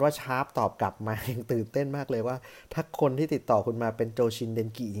ปรากฏว่าชาร์ปตอบกลับมาตื่นเต้นมากเลยว่าถ้าคนที่ติดต่อคุณมาเป็นโจชินเดน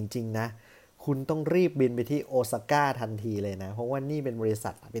กิจริงๆนะคุณต้องรีบบินไปที่โอซาก้าทันทีเลยนะเพราะว่านี่เป็นบริษั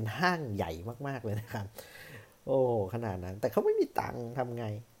ทเป็นห้างใหญ่มากๆเลยนะครับโอ้ขนาดนั้นแต่เขาไม่มีตังค์ทำไง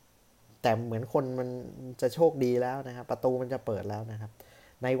แต่เหมือนคนมันจะโชคดีแล้วนะครับประตูมันจะเปิดแล้วนะครับ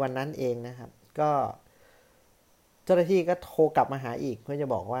ในวันนั้นเองนะครับก็เจ้าหน้าที่ก็โทรกลับมาหาอีกเพื่อจะ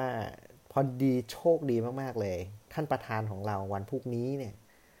บอกว่าพอดีโชคดีมากๆเลยท่านประธานของเราวันพรุ่งนี้เนี่ย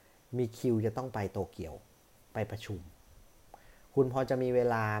มีคิวจะต้องไปโตเกียวไปประชุมคุณพอจะมีเว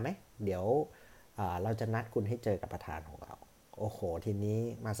ลาไหมเดี๋ยวเราจะนัดคุณให้เจอกับประธานของเราโอ้โหทีนี้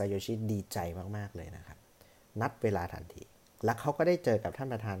มาซาโยชิดีใจมากๆเลยนะครับนัดเวลาทันทีแล้วเขาก็ได้เจอกับท่าน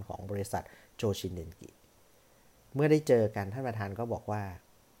ประธานของบริษัทโจชินเดนกิเมื่อได้เจอกันท่านประธานก็บอกว่า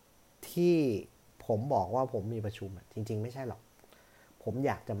ที่ผมบอกว่าผมมีประชุมจริงๆไม่ใช่หรอกผมอ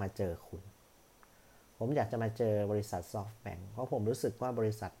ยากจะมาเจอคุณผมอยากจะมาเจอบริษัทซอฟต์แบงค์เพราะผมรู้สึกว่าบ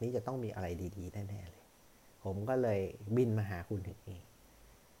ริษัทนี้จะต้องมีอะไรดีๆแน่ๆเลยผมก็เลยบินมาหาคุณถึงเอง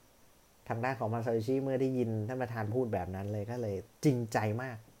ทางด้านของมาซาโยชิเมื่อได้ยินท่านประธานพูดแบบนั้นเลยก็เลยจริงใจม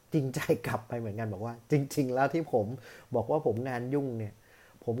ากจริงใจกลับไปเหมือนกันบอกว่าจริงๆแล้วที่ผมบอกว่าผมงานยุ่งเนี่ย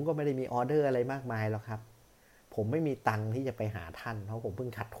ผมก็ไม่ได้มีออเดอร์อะไรมากมายหรอกครับผมไม่มีตังค์ที่จะไปหาท่านเพราะผมเพิ่ง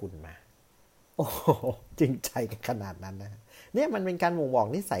ขาดทุนมาโอ้จริงใจกันขนาดนั้นนะเนี่ยมันเป็นการบ่งบอก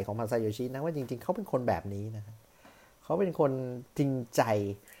นิสัยของมาซาโยชินะว่าจริงๆเขาเป็นคนแบบนี้นะครับเขาเป็นคนจริงใจ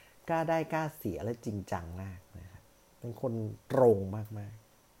กล้าได้กล้าเสียและจริงจังมากนะครับเป็นคนตรงมาก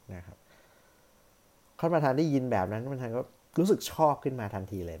ๆนะครับท่านประธานได้ยินแบบนั้นท่านประธานก็รู้สึกชอบขึ้นมาทัน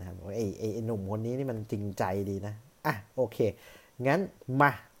ทีเลยนะครับว่าไอ้หนุ่มคนนี้นี่มันจริงใจดีนะอ่ะโอเคงั้นม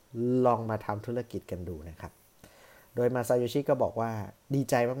าลองมาทำธุรกิจกันดูนะครับโดยมาซาโยชิก็บอกว่าดี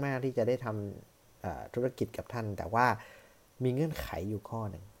ใจมากๆที่จะได้ทำธุรกิจกับท่านแต่ว่ามีเงื่อนไขอยู่ข้อ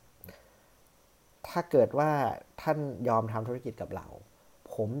หนึ่งถ้าเกิดว่าท่านยอมทำธุรกิจกับเรา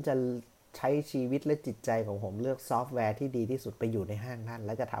ผมจะใช้ชีวิตและจิตใจของผมเลือกซอฟต์แวร์ที่ดีที่สุดไปอยู่ในห้างท่านแ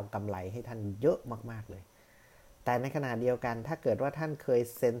ละจะทำกำไรให้ท่านเยอะมากๆเลยแต่ในขณะเดียวกันถ้าเกิดว่าท่านเคย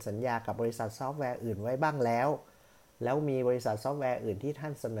เซ็นสัญญากับบริษัทซอฟต์แวร์อื่นไว้บ้างแล้วมีบริษัทซอฟต์แวร์อื่นที่ท่า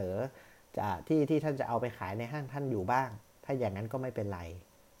นเสนอที่ท่านจะเอาไปขายในห้างท่านอยู่บ้างถ้าอย่างนั้นก็ไม่เป็นไร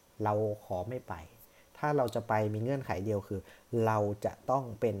เราขอไม่ไปถ้าเราจะไปมีเงื่อนไขเดียวคือเราจะต้อง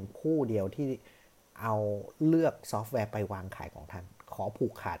เป็นผู้เดียวที่เอาเลือกซอฟต์แวร์ไปวางขายของท่านขอผู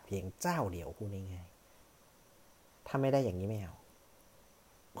กขาดเพียงเจ้าเดียวพูดง่ายๆถ้าไม่ได้อย่างนี้ไม่เอา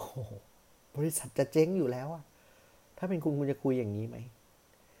โอ้โหบริษัทจะเจ๊งอยู่แล้วอะถ้าเป็นคุณจะคุยอย่างนี้ไหม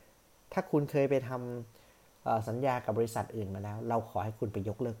ถ้าคุณเคยไปทำสัญญากับบริษัทอื่นมาแล้วเราขอให้คุณไป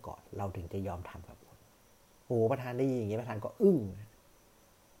ยกเลิกก่อนเราถึงจะยอมทำกับคุณโอ้ประธานได้ยินอย่างนี้ประธานก็อึ้ง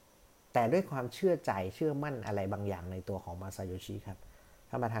แต่ด้วยความเชื่อใจเชื่อมั่นอะไรบางอย่างในตัวของมาซาโยชิครับ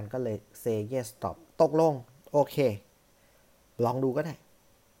ท่านประธานก็เลย say yes ตกลงโอเคลองดูก็ได้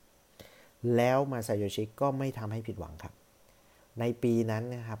แล้วมาซาโยชิก็ไม่ทำให้ผิดหวังครับในปีนั้น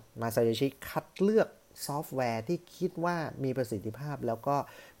นะครับมาซาโยชิคัดเลือกซอฟต์แวร์ที่คิดว่ามีประสิทธิภาพแล้วก็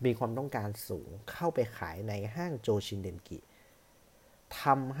มีความต้องการสูงเข้าไปขายในห้างโจชินเดนกิท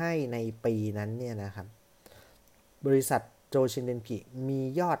ำให้ในปีนั้นเนี่ยนะครับบริษัทโจชินเดนกิมี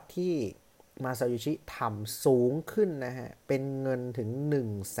ยอดที่มาซาโยชิทำสูงขึ้นนะฮะเป็นเงินถึง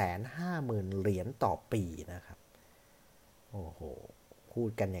 150,000 เหรียญต่อปีนะครับโอ้โหพูด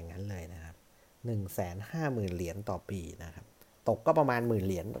กันอย่างนั้นเลยนะครับ 150,000 เหรียญต่อปีนะครับตกก็ประมาณ10,000 เ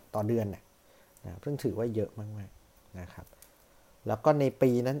หรียญต่อเดือนนะซึ่งถือว่าเยอะมากๆนะครับแล้วก็ใน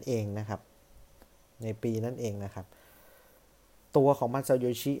ปีนั้นเองนะครับตัวของมาซาโย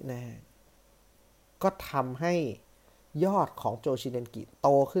ชินะฮะก็ทำให้ ยอดของโจชินเดนกิโต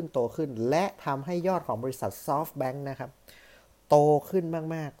ขึ้นและทำให้ยอดของบริษัท SoftBank นะครับโตขึ้น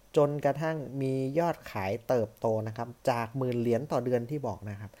มากๆจนกระทั่งมียอดขายเติบโตนะครับจาก$10,000ต่อเดือนที่บอก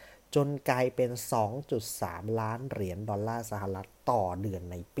นะครับจนกลายเป็น 2.3 ล้านเหรียญดอลลาร์สหรัฐต่อเดือน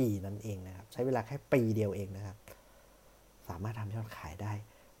ในปีนั้นเองนะครับใช้เวลาแค่ปีเดียวเองนะครับสามารถทำยอดขายได้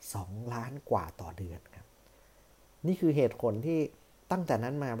2ล้านกว่าต่อเดือนครับนี่คือเหตุผลที่ตั้งแต่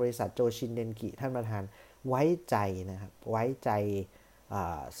นั้นมาบริษัทโจชินเดนกิท่านประธานไว้ใจนะครับไว้ใจ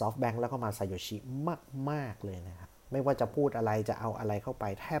SoftBank แล้วก็มาซาโยชิมากๆเลยนะครับไม่ว่าจะพูดอะไรจะเอาอะไรเข้าไป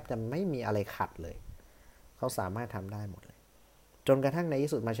แทบจะไม่มีอะไรขัดเลยเขาสามารถทำได้หมดเลยจนกระทั่งใน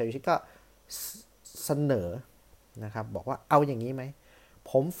ที่สุดมาซาโยชิก็เสนอนะครับบอกว่าเอาอย่างนี้ไหม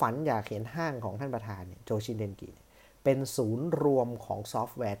ผมฝันอยากเห็นห้างของท่านประธานเนี่ยโจชินเดนกิเป็นศูนย์รวมของซอฟ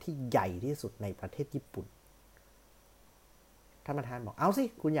ต์แวร์ที่ใหญ่ที่สุดในประเทศญี่ปุ่นท่านประธานบอกเอาสิ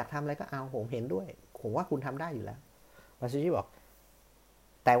คุณอยากทำอะไรก็เอาผมเห็นด้วยผมว่าคุณทำได้อยู่แล้วมาซาโยชิบอก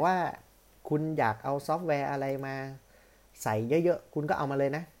แต่ว่าคุณอยากเอาซอฟต์แวร์อะไรมาใส่เยอะๆคุณก็เอามาเลย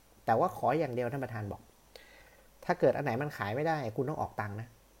นะแต่ว่าขออย่างเดียวท่านประธานบอกถ้าเกิดอันไหนมันขายไม่ได้คุณต้องออกตังค์นะ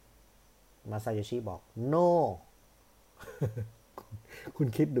มาซาโยชิบอก no คุณ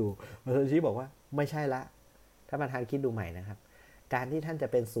คิดดูมาซาโยชิบอกว่าไม่ใช่ละท่านประธานคิดดูใหม่นะครับการที่ท่านจะ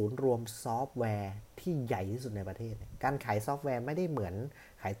เป็นศูนย์รวมซอฟต์แวร์ที่ใหญ่ที่สุดในประเทศการขายซอฟต์แวร์ไม่ได้เหมือน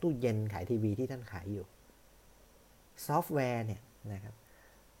ขายตู้เย็นขายทีวีที่ท่านขายอยู่ซอฟต์แวร์เนี่ยนะครับ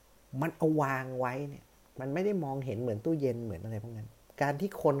มันเอาวางไว้เนี่ยมันไม่ได้มองเห็นเหมือนตู้เย็นเหมือนอะไรพวกนั้นการที่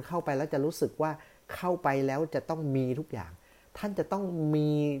คนเข้าไปแล้วจะรู้สึกว่าเข้าไปแล้วจะต้องมีทุกอย่างท่านจะต้องมี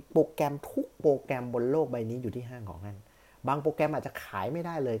โปรแกรมทุกโปรแกรมบนโลกใบนี้อยู่ที่ห้างของท่านบางโปรแกรมอาจจะขายไม่ไ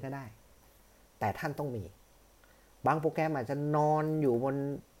ด้เลยก็ได้แต่ท่านต้องมีบางโปรแกรมอาจจะนอนอยู่บน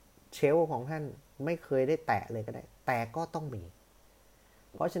เชลฟ์ของท่านไม่เคยได้แตะเลยก็ได้แต่ก็ต้องมี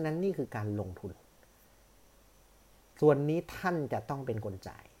เพราะฉะนั้นนี่คือการลงทุนส่วนนี้ท่านจะต้องเป็นคน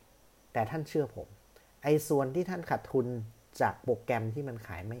จ่ายแต่ท่านเชื่อผมไอ้ส่วนที่ท่านขาดทุนจากโปรแกรมที่มันข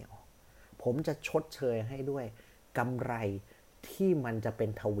ายไม่ออกผมจะชดเชยให้ด้วยกำไรที่มันจะเป็น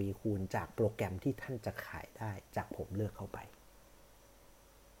ทวีคูณจากโปรแกรมที่ท่านจะขายได้จากผมเลือกเข้าไป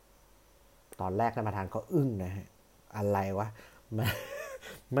ตอนแรกท่านประธานก็อึ้งนะฮะอะไรวะ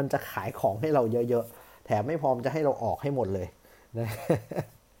มันจะขายของให้เราเยอะๆแถมไม่พอมจะให้เราออกให้หมดเลยนะ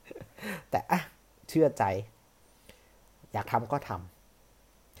แต่เชื่อใจอยากทำก็ท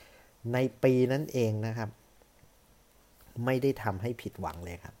ำในปีนั้นเองนะครับไม่ได้ทำให้ผิดหวังเ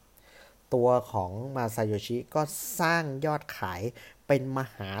ลยครับตัวของมาซาโยชิก็สร้างยอดขายเป็นม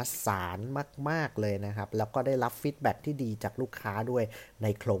หาศาลมากๆเลยนะครับแล้วก็ได้รับฟีดแบ็กที่ดีจากลูกค้าด้วยใน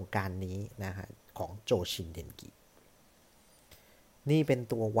โครงการนี้นะฮะของโจชินเดนกินี่เป็น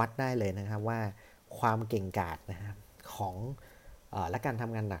ตัววัดได้เลยนะครับว่าความเก่งกาจนะครับของและการท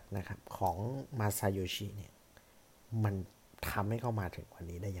ำงานหนักนะครับของมาซาโยชิเนี่ยมันทำให้เข้ามาถึงวัน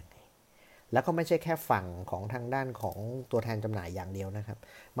นี้ได้ยังไงแล้วก็ไม่ใช่แค่ฝั่งของทางด้านของตัวแทนจำหน่ายอย่างเดียวนะครับ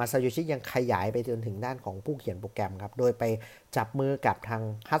มาซาโยชิยังขยายไปจนถึงด้านของผู้เขียนโปรแกรมครับโดยไปจับมือกับทาง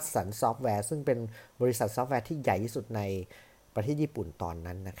ฮัตสันซอฟต์แวร์ซึ่งเป็นบริษัทซอฟต์แวร์ที่ใหญ่ที่สุดในประเทศญี่ปุ่นตอน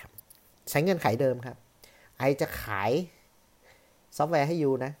นั้นนะครับใช้เงื่อนไขเดิมครับไอจะขายซอฟต์แวร์ให้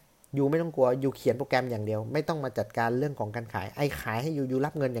ยูนะยูไม่ต้องกลัวยูเขียนโปรแกรมอย่างเดียวไม่ต้องมาจัดการเรื่องของการขายไอขายให้ยูรั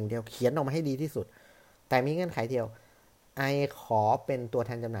บเงินอย่างเดียวเขียนออกมาให้ดีที่สุดแต่มีเงื่อนไขเดียวไอขอเป็นตัวแท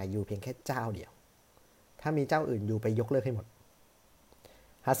นจำหน่ายยูเพียงแค่เจ้าเดียวถ้ามีเจ้าอื่นยูไปยกเลิกให้หมด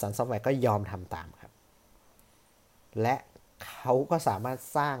ฮัตสันซอฟต์แวร์ก็ยอมทำตามครับและเขาก็สามารถ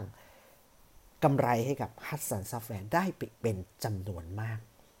สร้างกำไรให้กับฮัตสันซอฟต์แวร์ได้เป็นจำนวนมาก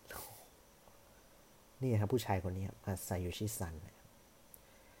นี่ครับผู้ชายคนนี้มาซาโยชิซัน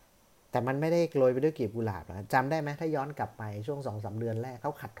แต่มันไม่ได้โรยไปด้วยกลีบกุหลาบนะจำได้ไหมถ้าย้อนกลับไปช่วง 2-3 เดือนแรกเข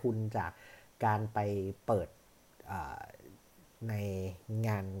าขาดทุนจากการไปเปิดในง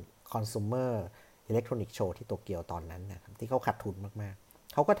าน Consumer Electronic Show ที่โตเกียวตอนนั้นนะครับที่เขาขาดทุนมาก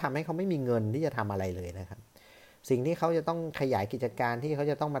ๆเขาก็ทำให้เขาไม่มีเงินที่จะทำอะไรเลยนะครับสิ่งที่เขาจะต้องขยายกิจการที่เขา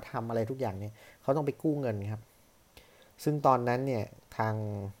จะต้องมาทำอะไรทุกอย่างเนี่ยเขาต้องไปกู้เงินครับซึ่งตอนนั้นเนี่ยทาง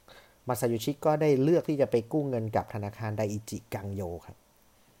มาซาโยชิก็ได้เลือกที่จะไปกู้เงินกับธนาคารไดอิจิกังโยครับ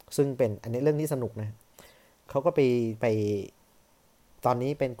ซึ่งเป็นอันนี้เรื่องที่สนุกนะเขาก็ไปตอน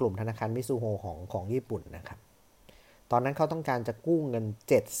นี้เป็นกลุ่มธนาคารมิซูโฮของญี่ปุ่นนะครับตอนนั้นเขาต้องการจะกู้เงิน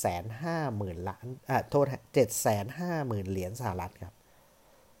 750,000 ล้านโทษ 750,000 เหรียญสหรัฐครับ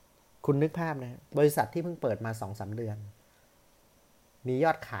คุณนึกภาพนะบริษัทที่เพิ่งเปิดมา 2-3 เดือนมีย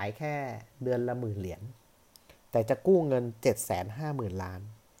อดขายแค่เดือนละ10,000 เหรียญแต่จะกู้เงิน 750,000 ล้าน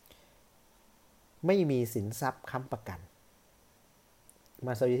ไม่มีสินทรัพย์ค้ำประกันม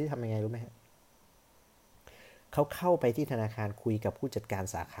าซาโยชิทำยังไงรู้ไหมครับเขาเข้าไปที่ธนาคารคุยกับผู้จัดการ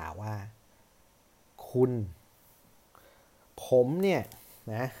สาขาว่าคุณ ผมเนี่ย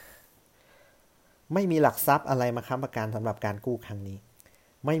นะไม่มีหลักทรัพย์อะไรมาค้ำประกันสำหรับการกู้ครั้งนี้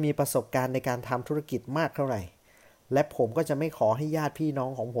ไม่มีประสบการณ์ในการทำธุรกิจมากเท่าไหร่และผมก็จะไม่ขอให้ญาติพี่น้อ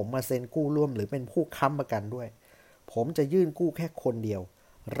งของผมมาเซ็นกู้ร่วมหรือเป็นผู้ค้ำประกันด้วยผมจะยื่นกู้แค่คนเดียว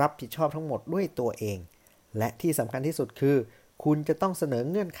รับผิดชอบทั้งหมดด้วยตัวเองและที่สำคัญที่สุดคือคุณจะต้องเสนอ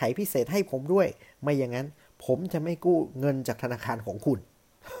เงื่อนไขพิเศษให้ผมด้วยไม่อย่างนั้นผมจะไม่กู้เงินจากธนาคารของคุณ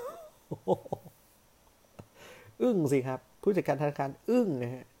อึ้งสิครับผู้จัดการธนาคารอึ้งน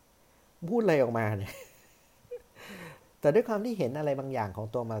ะฮะพูดอะไรออกมาเนี่ย แต่ด้วยความที่เห็นอะไรบางอย่างของ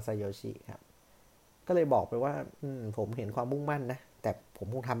ตัวมาซาโยชิครับก็เลยบอกไปว่าผมเห็นความมุ่งมั่นนะแต่ผม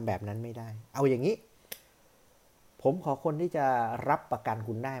คงทำแบบนั้นไม่ได้เอาอย่างนี้ผมขอคนที่จะรับประกัน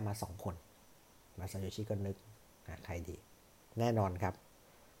คุณได้มา2 คนมาซาโยชิก็นึกใครดีแน่นอนครับ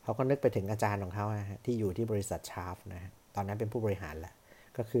เขาก็นึกไปถึงอาจารย์ของเขานะฮะที่อยู่ที่บริษัทชาร์ฟนะฮะตอนนั้นเป็นผู้บริหารแหละ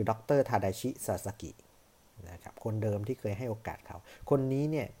ก็คือดร.ทาดาชิ ซาซากินะครับคนเดิมที่เคยให้โอกาสเขาคนนี้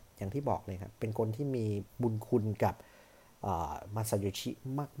เนี่ยอย่างที่บอกเลยครับเป็นคนที่มีบุญคุณกับมาซาโยชิ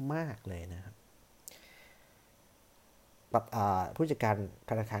มากๆเลยนะครับผู้จัดการ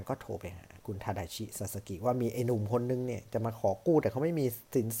ธนาคารก็โทรไปหาคุณทาดาชิ ซาซากิว่ามีไอ้หนุ่มคนนึงเนี่ยจะมาขอกู้แต่เขาไม่มี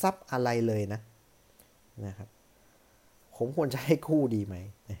สินทรัพย์อะไรเลยนะครับผมควรจะให้กู้ดีไหม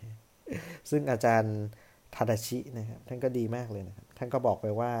ซึ่งอาจารย์ทาดาชินะครับท่านก็ดีมากเลยนะครับท่านก็บอกไป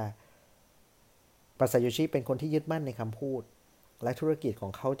ว่ามาซาโยชิเป็นคนที่ยึดมั่นในคำพูดและธุรกิจขอ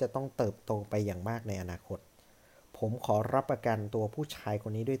งเขาจะต้องเติบโตไปอย่างมากในอนาคตผมขอรับประกันตัวผู้ชายค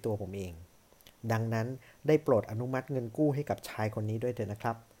นนี้ด้วยตัวผมเองดังนั้นได้โปรดอนุมัติเงินกู้ให้กับชายคนนี้ด้วยเถิดนะค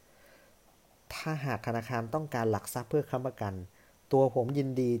รับถ้าหากธนาคารต้องการหลักทรัพย์เพื่อค้ำประกันตัวผมยิน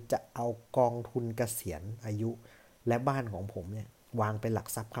ดีจะเอากองทุนเกษียณอายุและบ้านของผมเนี่ยวางเป็นหลัก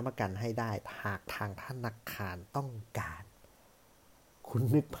ทรัพย์ค้ำประกันให้ได้หากทางธนาคารต้องการคุณ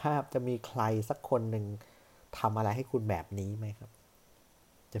นึกภาพจะมีใครสักคนหนึ่งทำอะไรให้คุณแบบนี้ไหมครับ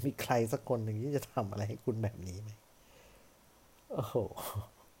จะมีใครสักคนหนึ่งที่จะทำอะไรให้คุณแบบนี้ไหมโอ้โห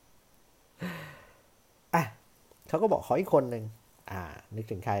เขาก็บอกขออีกคนหนึ่งนึก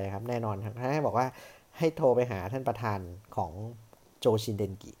ถึงใครนะครับแน่นอนครับให้บอกว่าให้โทรไปหาท่านประธานของโจชินเด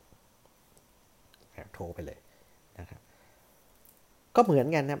นกิโทรไปเลยนะครับก็เหมือน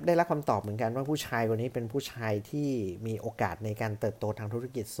กันครับได้รับคำตอบเหมือนกันว่าผู้ชายคนนี้เป็นผู้ชายที่มีโอกาสในการเติบโตทางธุร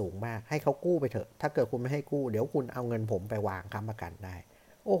กิจสูงมากให้เขากู้ไปเถอะถ้าเกิดคุณไม่ให้กู้เดี๋ยวคุณเอาเงินผมไปวางค้ำประกันได้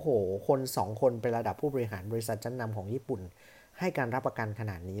โอ้โหคน2 คนเป็นระดับผู้บริหารบริษัทชั้นนำของญี่ปุ่นให้การรับประกันข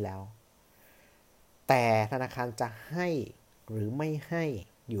นาดนี้แล้วแต่ธนาคารจะให้หรือไม่ให้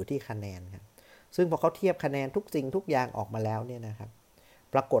อยู่ที่คะแนนครับซึ่งพอเขาเทียบคะแนนทุกสิ่งทุกอย่างออกมาแล้วเนี่ยนะครับ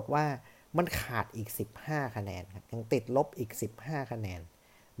ปรากฏว่ามันขาดอีก15คะแนนครับยังติดลบอีก15คะแนน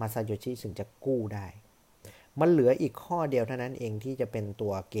มาซาโยชิถึงจะกู้ได้มันเหลืออีกข้อเดียวเท่านั้นเองที่จะเป็นตั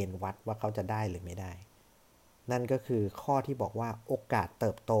วเกณฑ์วัดว่าเขาจะได้หรือไม่ได้นั่นก็คือข้อที่บอกว่าโอกาสเติ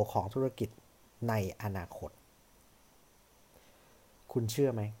บโตของธุรกิจในอนาคตคุณเชื่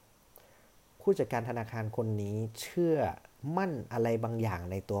อไหมผู้จัดการธนาคารคนนี้เชื่อมั่นอะไรบางอย่าง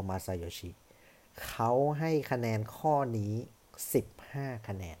ในตัวมาซาโยชิเขาให้คะแนนข้อนี้15ค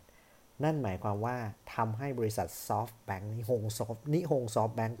ะแนนนั่นหมายความว่าทำให้บริษัทซอฟต์แบงก์นิฮงซอฟ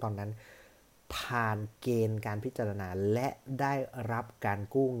ต์แบงก์ตอนนั้นผ่านเกณฑ์การพิจารณาและได้รับการ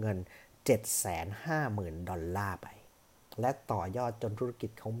กู้เงิน 750,000 ดอลลาร์ไปและต่อยอดจนธุรกิจ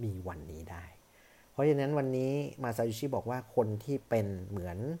เขามีวันนี้ได้เพราะฉะนั้นวันนี้มาซาโยชิบอกว่าคนที่เป็นเหมื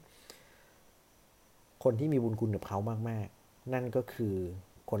อนคนที่มีบุญคุณกับเขามากๆนั่นก็คือ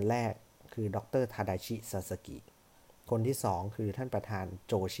คนแรกคือดร.ทาดาชิ ซาซากิคนที่2คือท่านประธาน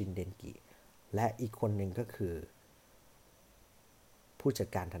โจชินเดนกิและอีกคนหนึ่งก็คือผู้จัด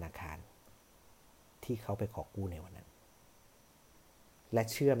การธนาคารที่เขาไปขอกู้ในวันนั้นและ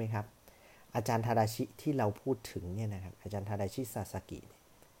เชื่อไหมครับอาจารย์ทาดาชิที่เราพูดถึงเนี่ยนะครับอาจารย์ทาดาชิ ซาซากิ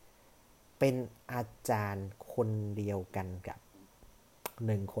เป็นอาจารย์คนเดียวกันกับ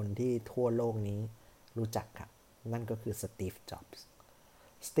1 คนที่ทั่วโลกนี้รู้จักครับนั่นก็คือสตีฟ จ็อบ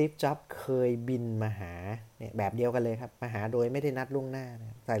ส์เคยบินมาหาเนี่ยแบบเดียวกันเลยครับมาหาโดยไม่ได้นัดล่วงหน้าน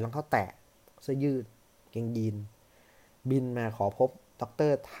ะใส่รองเท้าแตะเสื้อยืดกางเกงยีนบินมาขอพบด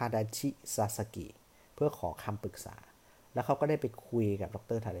ร.ทาดาชิ ซาซากิเพื่อขอคำปรึกษาแล้วเขาก็ได้ไปคุยกับด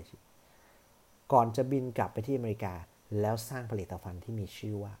ร.ทาดาชิก่อนจะบินกลับไปที่อเมริกาแล้วสร้างผลิตภัณฑ์ที่มี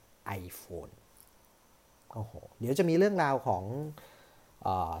ชื่อว่า iPhone โอ้โหเดี๋ยวจะมีเรื่องราวของ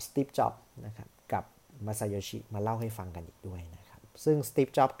สตีฟ จ็อบส์นะครับกับมาซาโยชิมาเล่าให้ฟังกันอีกด้วยนะครับซึ่งสตีฟ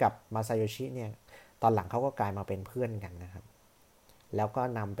จ็อบส์กับมาซาโยชิเนี่ยตอนหลังเขาก็กลายมาเป็นเพื่อนกันนะครับแล้วก็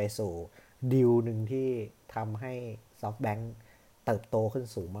นำไปสู่ดีลหนึ่งที่ทำให้ซอฟต์แบงก์เติบโตขึ้น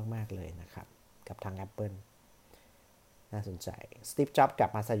สูงมากๆเลยนะครับกับทาง Apple น่าสนใจสตีฟ จ็อบส์กับ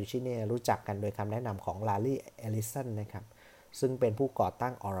มาซาโยชิเนี่ยรู้จักกันโดยคำแนะนำของลารี เอลลิสันนะครับ ซึ่งเป็นผู้ก่อตั้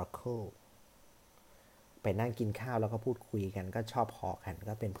ง Oracle ไปนั่งกินข้าวแล้วก็พูดคุยกันก็ชอบพอกัน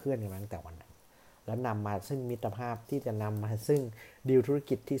ก็เป็นเพื่อนกันมาตั้งแต่วันนั้นแล้วนำมาซึ่งมิตรภาพที่จะนำมาซึ่งดีลธุร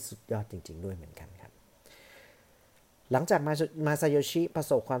กิจที่สุดยอดจริงๆด้วยเหมือนกันครับหลังจากมาซาโยชิประ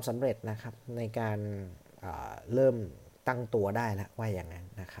สบความสำเร็จนะครับในการเริ่มตั้งตัวได้แล้วว่าอย่างนั้น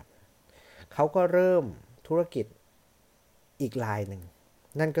นะครับเขาก็เริ่มธุรกิจอีกรายหนึ่ง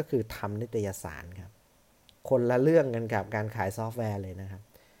นั่นก็คือทำนิตยสารครับคนละเรื่องกันกับการขายซอฟต์แวร์เลยนะครับ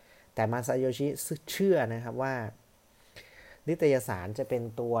แต่มาซาโยชิเชื่อนะครับว่านิตยสารจะเป็น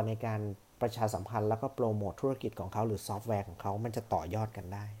ตัวในการประชาสัมพันธ์แล้วก็โปรโมทธุรกิจของเขาหรือซอฟต์แวร์ของเขามันจะต่อยอดกัน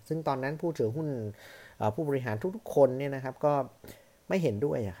ได้ซึ่งตอนนั้นผู้ถือหุ้นผู้บริหารทุกๆคนเนี่ยนะครับก็ไม่เห็น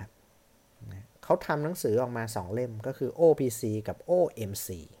ด้วยครับเขาทำหนังสือออกมา2เล่มก็คือ OPC กับ OMC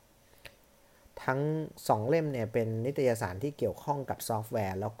ทั้ง2เล่มเนี่ยเป็นนิตยสารที่เกี่ยวข้องกับซอฟต์แว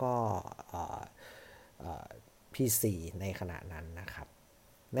ร์แล้วก็PC ในขณะนั้นนะครับ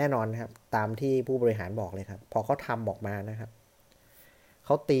แน่นอนครับตามที่ผู้บริหารบอกเลยครับพอเขาทำออกมานะครับเข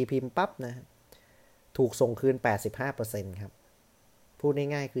าตีพิมพ์ปั๊บนะถูกส่งคืน 85% ครับพูด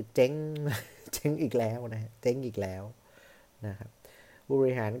ง่ายๆคือเจ๊ง เจ๊งอีกแล้วนะเจ๊งอีกแล้วนะครับผู้บ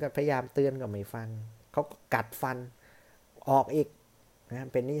ริหารก็พยายามเตือนก็ไม่ฟังเขาก็กัดฟันออกอีกนะ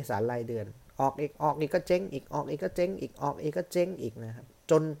เป็นนิตยสารรายเดือนออกอีกก็เจ๊งอีกออกอีกก็เจ๊งอีกออกอีกก็เจ๊งอีกนะครับ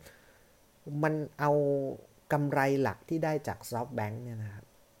จนมันเอากำไรหลักที่ได้จากซอฟต์แบงค์เนี่ยนะครับ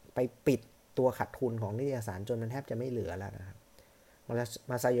ไปปิดตัวขาดทุนของนิตยสารจนมันแทบจะไม่เหลือแล้วนะครับ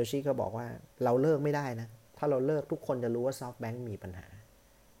มาซาโยชิก็บอกว่าเราเลิกไม่ได้นะถ้าเราเลิกทุกคนจะรู้ว่าซอฟต์แบงค์มีปัญหา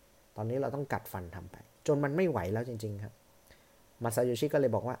ตอนนี้เราต้องกัดฟันทำไปจนมันไม่ไหวแล้วจริงๆครับมาซาโยชิก็เล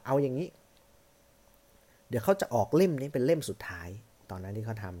ยบอกว่าเอาอย่างนี้เดี๋ยวเขาจะออกเล่มนี้เป็นเล่มสุดท้ายตอนนั้นที่เข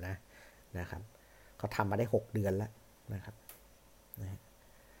าทำนะครับเขาทำมาได้6 เดือนแล้วนะครับ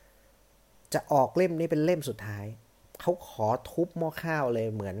จะออกเล่มนี้เป็นเล่มสุดท้ายเขาขอทุบหม้อข้าวเลย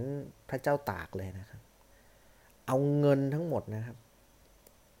เหมือนพระเจ้าตากเลยนะครับเอาเงินทั้งหมดนะครับ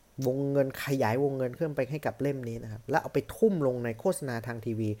วงเงินขยายวงเงินขึ้นไปให้กับเล่มนี้นะครับแล้วเอาไปทุ่มลงในโฆษณาทาง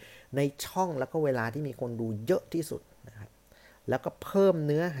ทีวีในช่องแล้วก็เวลาที่มีคนดูเยอะที่สุดนะครับแล้วก็เพิ่มเ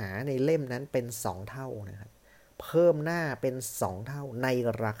นื้อหาในเล่มนั้นเป็น2 เท่านะครับเพิ่มหน้าเป็น2 เท่าใน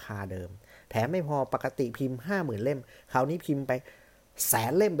ราคาเดิมแถมไม่พอปกติพิมพ์ 50,000 เล่มคราวนี้พิมพ์ไป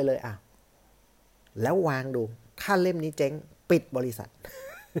100,000 เล่มไปเลยอ่ะแล้ววางดูถ้าเล่มนี้เจ๊งปิดบริษัท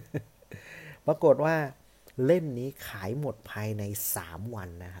ปรากฏว่าเล่มนี้ขายหมดภายใน3 วัน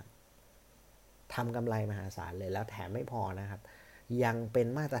นะครับทำกำไรมหาศาลเลยแล้วแถมไม่พอนะครับยังเป็น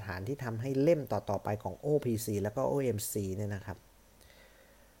มาตรฐานที่ทำให้เล่มต่อๆไปของ OPC แล้วก็ OMC เนี่ยนะครับ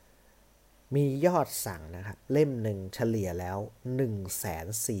มียอดสั่งนะครับเล่มหนึ่งเฉลี่ยแล้ว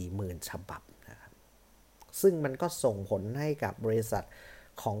 140,000 ฉบับนะครับซึ่งมันก็ส่งผลให้กับบริษัท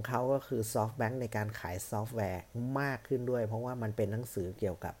ของเขาก็คือ SoftBank ในการขายซอฟต์แวร์มากขึ้นด้วยเพราะว่ามันเป็นหนังสือเ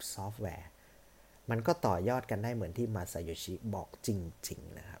กี่ยวกับซอฟต์แวร์มันก็ต่อยอดกันได้เหมือนที่มาซาโยชิบอกจริง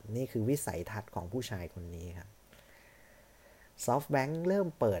ๆนะครับนี่คือวิสัยทัศน์ของผู้ชายคนนี้ครับ SoftBank เริ่ม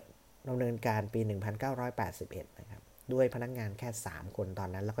เปิดดำเนินการปี 1981 นะครับด้วยพนักงานแค่3 คนตอน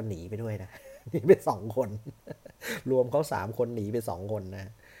นั้นแล้วก็หนีไปด้วยนะ หนีไป2 คนรวมเขา3 คนหนีไป2 คนน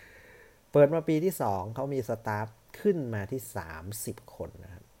ะเปิดมาปีที่2เขามีสตาฟขึ้นมาที่30 คนน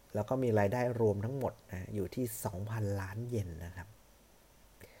ะครับแล้วก็มีรายได้รวมทั้งหมดนะอยู่ที่ 2,000 ล้านเยนนะครับ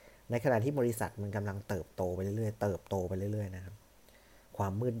ในขณะที่บริษัทมันกำลังเติบโตไปเรื่อยๆนะครับควา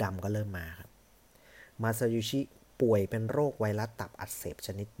มมืดดำก็เริ่มมาครับมาซาโยชิป่วยเป็นโรคไวรัสตับอักเสบช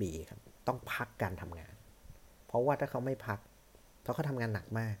นิด B ครับต้องพักการทำงานเพราะว่าถ้าเขาไม่พักเพราะเขาทำงานหนัก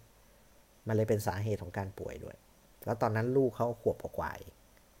มากมันเลยเป็นสาเหตุของการป่วยด้วยแล้วตอนนั้นลูกเขาขวบกว่า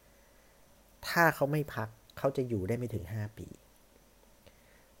ถ้าเขาไม่พักเขาจะอยู่ได้ไม่ถึง5 ปี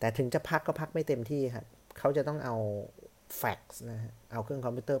แต่ถึงจะพักก็พักไม่เต็มที่ครับเขาจะต้องเอาแฟกซ์นะฮะเอาเครื่องคอ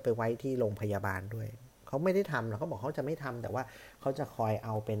มพิวเตอร์ไปไว้ที่โรงพยาบาลด้วยเขาไม่ได้ทำหรอกเขาบอกเขาจะไม่ทำแต่ว่าเขาจะคอยเอ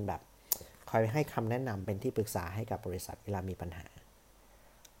าเป็นแบบคอยให้คำแนะนำเป็นที่ปรึกษาให้กับบริษัทเวลามีปัญหา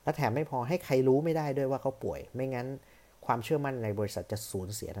และแถมไม่พอให้ใครรู้ไม่ได้ด้วยว่าเขาป่วยไม่งั้นความเชื่อมั่นในบริษัทจะสูญ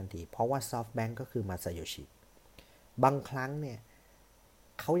เสียทันทีเพราะว่า SoftBank ก็คือมาซาโยชิบางครั้งเนี่ย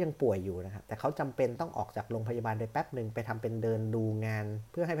เขายังป่วยอยู่นะครับแต่เขาจำเป็นต้องออกจากโรงพยาบาลไปแป๊บหนึ่งไปทำเป็นเดินดูงาน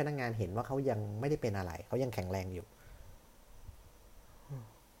เพื่อให้พนักงานเห็นว่าเขายังไม่ได้เป็นอะไรเขายังแข็งแรงอยู่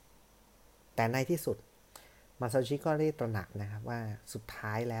แต่ในที่สุดมาซาโยชิก็ได้ตระหนักนะครับว่าสุด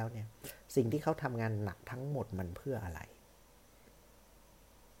ท้ายแล้วเนี่ยสิ่งที่เขาทำงานหนักทั้งหมดมันเพื่ออะไร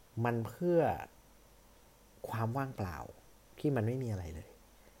มันเพื่อความว่างเปล่าที่มันไม่มีอะไรเลย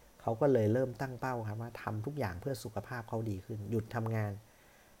เขาก็เลยเริ่มตั้งเป้าครับว่าทำทุกอย่างเพื่อสุขภาพเขาดีขึ้นหยุดทำงาน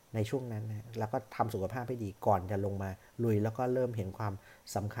ในช่วงนั้นนะแล้วก็ทำสุขภาพให้ดีก่อนจะลงมาลุยแล้วก็เริ่มเห็นความ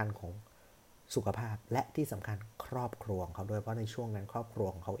สำคัญของ สุขภาพและที่สำคัญครอบครัวของเขาด้วยเพราะในช่วงนั้นครอบครัว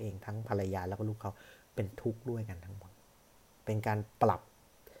ของเขาเองทั้งภรรยาแล้วก็ลูกเขาเป็นทุกข์ด้วยกันทั้งหมดเป็นการปรับ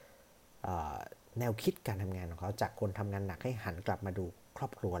แนวคิดการทำงานของเขาจากคนทำงานหนักให้หันกลับมาดูครอ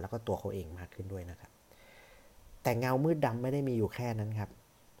บครัวแล้วก็ตัวเขาเองมากขึ้นด้วยนะครับแต่เงามืดดำไม่ได้มีอยู่แค่นั้นครับ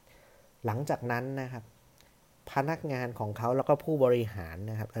หลังจากนั้นนะครับพนักงานของเขาแล้วก็ผู้บริหาร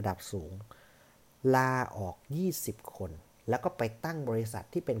นะครับระดับสูงลาออก20คนแล้วก็ไปตั้งบริษัท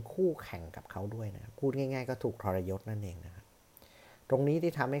ที่เป็นคู่แข่งกับเขาด้วยนะพูดง่ายๆก็ถูกทรยศนั่นเองนะครับตรงนี้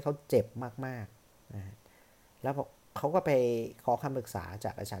ที่ทำให้เขาเจ็บมากๆนะแล้วเขาก็ไปขอคำปรึกษาจ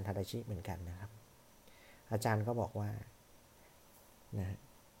ากอาจารย์ทาดาชิเหมือนกันนะครับอาจารย์ก็บอกว่านะ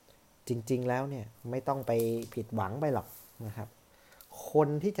จริงๆแล้วเนี่ยไม่ต้องไปผิดหวังไปหรอกนะครับคน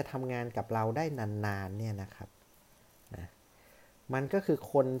ที่จะทำงานกับเราได้นานๆเนี่ยนะครับนะมันก็คือ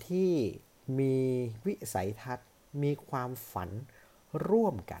คนที่มีวิสัยทัศน์มีความฝันร่ว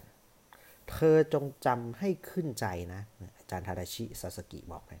มกันเธอจงจำให้ขึ้นใจนะอาจารย์ทาดาชิซาสกิ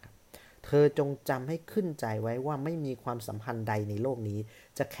บอกนะครับเธอจงจำให้ขึ้นใจไว้ว่าไม่มีความสัมพันธ์ใดในโลกนี้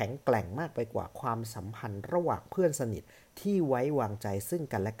จะแข็งแกร่งมากไปกว่าความสัมพันธ์ระหว่างเพื่อนสนิทที่ไว้วางใจซึ่ง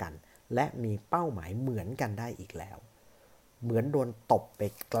กันและกันและมีเป้าหมายเหมือนกันได้อีกแล้วเหมือนโดนตบไป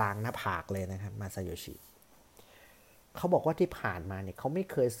กลางหน้าผากเลยนะครับมาซาโยชิเขาบอกว่าที่ผ่านมาเนี่ยเขาไม่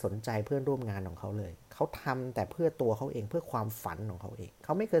เคยสนใจเพื่อนร่วมงานของเขาเลยเขาทำแต่เพื่อตัวเขาเองเพื่อความฝันของเขาเองเข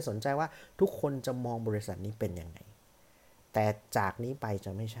าไม่เคยสนใจว่าทุกคนจะมองบริษัทนี้เป็นยังไงแต่จากนี้ไปจ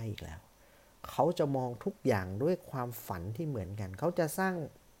ะไม่ใช่อีกแล้วเขาจะมองทุกอย่างด้วยความฝันที่เหมือนกันเขาจะสร้าง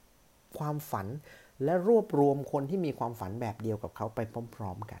ความฝันและรวบรวมคนที่มีความฝันแบบเดียวกับเขาไปพร้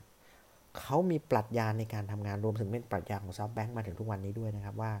อมๆกันเขามีปรัชญาในการทำงานรวมถึงเป็นปรัชญาของซอฟต์แบงค์มาถึงทุกวันนี้ด้วยนะค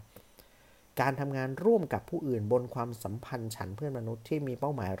รับว่าการทำงานร่วมกับผู้อื่นบนความสัมพันธ์ฉันเพื่อนมนุษย์ที่มีเป้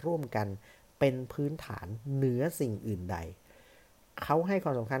าหมายร่วมกันเป็นพื้นฐานเหนือสิ่งอื่นใดเขาให้คว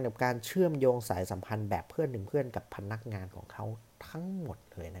ามสำคัญกับการเชื่อมโยงสายสัมพันธ์แบบเพื่อนถึงเพื่อนกับพนักงานของเขาทั้งหมด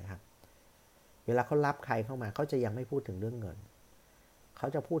เลยนะครับเวลาเขารับใครเข้ามาเขาจะยังไม่พูดถึงเรื่องเงินเขา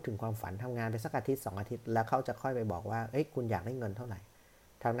จะพูดถึงความฝันทำงานไปสักอาทิตย์2 อาทิตย์แล้วเขาจะค่อยไปบอกว่าเอ้ยคุณอยากได้เงินเท่าไหร่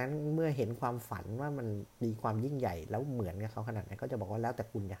ทางนั้นเมื่อเห็นความฝันว่ามันมีความยิ่งใหญ่แล้วเหมือนกับเขาขนาดไหนเขาจะบอกว่าแล้วแต่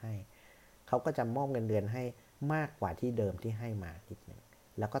คุณจะให้เขาก็จะมอบเงินเดือนให้มากกว่าที่เดิมที่ให้มานิดนึง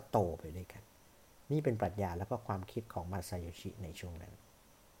แล้วก็โตไปด้วยกันนี่เป็นปรัชญาแล้วก็ความคิดของมาซาโยชิในช่วงนั้น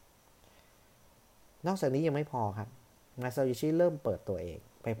นอกจากนี้ยังไม่พอครับมาซาโยชิเริ่มเปิดตัวเอง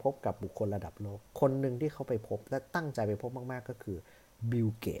ไปพบกับบุคคลระดับโลกคนหนึ่งที่เขาไปพบและตั้งใจไปพบมากๆก็คือบิล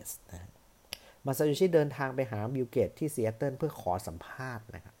เกตส์นะมาซาโยชิเดินทางไปหาบิลเกตส์ที่ซีแอตเทิลเพื่อขอสัมภาษณ์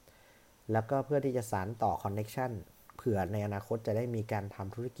นะครับแล้วก็เพื่อที่จะสานต่อคอนเนคชั่นเผื่อในอนาคตจะได้มีการท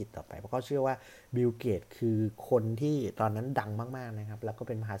ำธุรกิจต่อไปเพราะเขาเชื่อว่าบิลเกตส์คือคนที่ตอนนั้นดังมากๆนะครับแล้วก็เ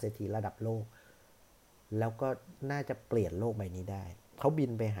ป็นมหาเศรษฐีระดับโลกแล้วก็น่าจะเปลี่ยนโลกใบนี้ได้เขาบิ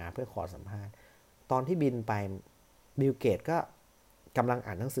นไปหาเพื่อขอสัมภาษณ์ตอนที่บินไปบิลเกตส์ก็กำลัง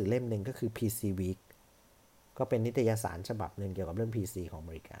อ่านหนังสือเล่มหนึ่งก็คือ PC Week ก็เป็นนิตยสารฉบับหนึ่งเกี่ยวกับเรื่อง PC ของอเ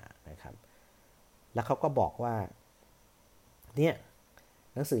มริกานะครับแล้วเขาก็บอกว่าเนี่ย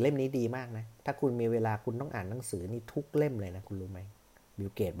หนังสือเล่มนี้ดีมากนะถ้าคุณมีเวลาคุณต้องอ่านหนังสือนี่ทุกเล่มเลยนะคุณรู้ไหมบิล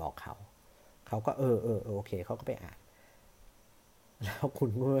เกตบอกเขาก็โอเคเขาก็ไปอ่านแล้วคุณ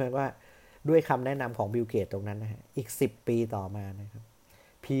รู้ไหมว่าด้วยคำแนะนำของบิลเกตตรงนั้นนะฮะอีก10 ปีต่อมานะครับ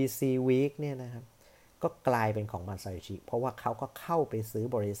PC Week เนี่ยนะครับก็กลายเป็นของมาซาโยชิเพราะว่าเขาก็เข้าไปซื้อ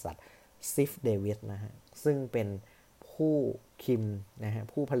บริษัทซิฟเดวิสนะฮะซึ่งเป็นผู้คิมนะฮะ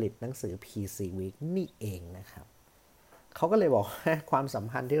ผู้ผลิตหนังสือ PC Week นี่เองนะครับเขาก็เลยบอกว่าความสัม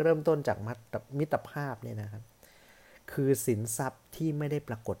พันธ์ที่เริ่มต้นจากมิตรภาพเนี่ยนะครับคือสินทรัพย์ที่ไม่ได้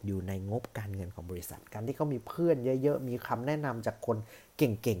ปรากฏอยู่ในงบการเงินของบริษัทการที่เขามีเพื่อนเยอะๆมีคำแนะนำจากคนเ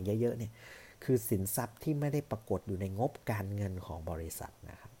ก่งๆเยอะๆเนี่ยคือสินทรัพย์ที่ไม่ได้ปรากฏอยู่ในงบการเงินของบริษัท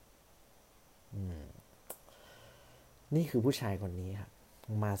นะครับนี่คือผู้ชายคนนี้ครับ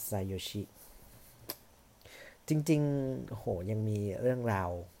มาซาโยชิจริงๆโอ้โหยังมีเรื่องราว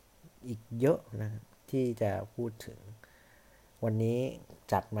อีกเยอะนะที่จะพูดถึงวันนี้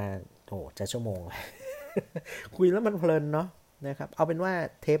จัดมาโอ้จะชั่วโมง คุยแล้วมันเพลินเนาะนะครับเอาเป็นว่า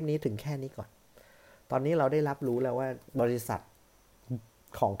เทปนี้ถึงแค่นี้ก่อนตอนนี้เราได้รับรู้แล้วว่าบริษัท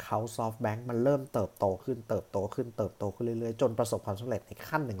ของเขา SoftBank มันเริ่มเติบโตขึ้นเรื่อยๆจนประสบความสำเร็จใน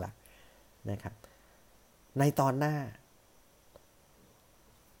ขั้นหนึ่งละนะครับในตอนหน้า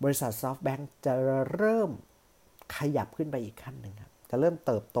บริษัท SoftBank จะเริ่มขยับขึ้นไปอีกขั้นหนึ่งครับจะเริ่มเ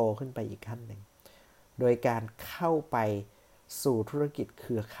ติบโตขึ้นไปอีกขั้นหนึ่งโดยการเข้าไปสู่ธุรกิจเค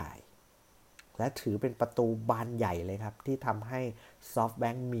รือข่ายและถือเป็นประตูบานใหญ่เลยครับที่ทำให้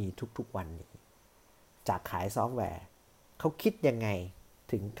SoftBank มีทุกๆวันนี้จากขายซอฟต์แวร์เขาคิดยังไง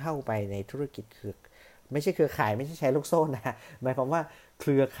ถึงเข้าไปในธุรกิจคือ ไม่ใช่เครือข่ายไม่ใช่แชร์ลูกโซ่นะหมายความว่าเค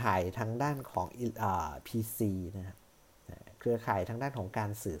รือข่ายทางด้านของPC นะครับเครือข่ายทางด้านของการ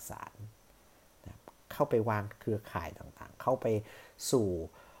สื่อสารนะเข้าไปวางเครือข่ายต่างๆเข้าไปสู่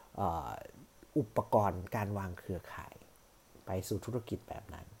อุปกรณ์การวางเครือข่ายไปสู่ธุรกิจแบบ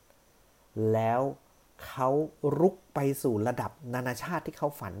นั้นแล้วเขารุกไปสู่ระดับนานาชาติที่เขา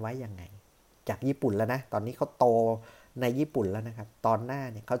ฝันไว้ยังไงจากญี่ปุ่นแล้วนะตอนนี้เขาโตในญี่ปุ่นแล้วนะครับตอนหน้า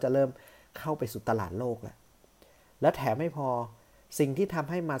เนี่ยเขาจะเริ่มเข้าไปสู่ตลาดโลกแล้วแถมไม่พอสิ่งที่ทำ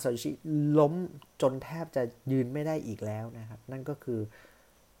ให้มาซาโยชิล้มจนแทบจะยืนไม่ได้อีกแล้วนะครับนั่นก็คือ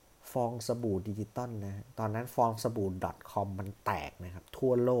ฟองสบู่ดิจิตอลนะตอนนั้นฟองสบู่ .com มันแตกนะครับทั่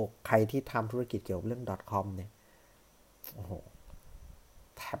วโลกใครที่ทำธุรกิจเกี่ยวกับเรื่อง .com เนี่ยโอ้โห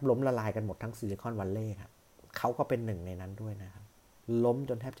แทบล้มละลายกันหมดทั้งซิลิคอนวัลเลย์ครับเขาก็เป็นหนึ่งในนั้นด้วยนะครับล้ม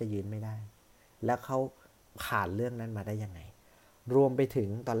จนแทบจะยืนไม่ได้แล้วเขาผ่านเรื่องนั้นมาได้ยังไงรวมไปถึง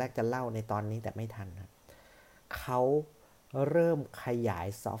ตอนแรกจะเล่าในตอนนี้แต่ไม่ทันนะเขาเริ่มขยาย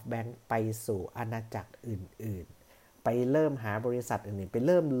ซอฟต์แบงค์ไปสู่อาณาจักรอื่นๆไปเริ่มหาบริษัทอื่นๆไปเ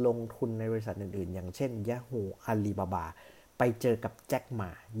ริ่มลงทุนในบริษัทอื่นๆอย่างเช่น Yahoo Alibaba ไปเจอกับแจ็คหม่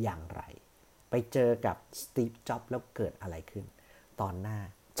าอย่างไรไปเจอกับสตีฟจ็อบส์แล้วเกิดอะไรขึ้นตอนหน้า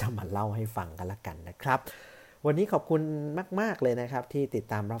จะมาเล่าให้ฟังกันละกันนะครับวันนี้ขอบคุณมากๆเลยนะครับที่ติด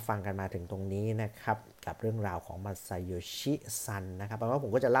ตามรับฟังกันมาถึงตรงนี้นะครับกับเรื่องราวของมาซาโยชิซันนะครับเพราะว่าผ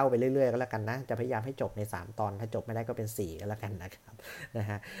มก็จะเล่าไปเรื่อยๆก็แล้วกันนะจะพยายามให้จบใน3ตอนถ้าจบไม่ได้ก็เป็น4ก็แล้วกันนะครับนะ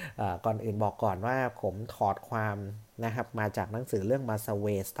ฮะก่อนอื่นบอกก่อนว่าผมถอดความนะครับมาจากหนังสือเรื่อง Masa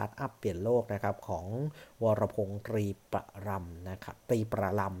Way Start Up เปลี่ยนโลกนะครับของวรพงษ์ตรีประรำนะครับตรีประ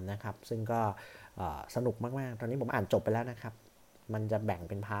ลำนะครับซึ่งก็สนุกมากๆตอนนี้ผมอ่านจบไปแล้วนะครับมันจะแบ่ง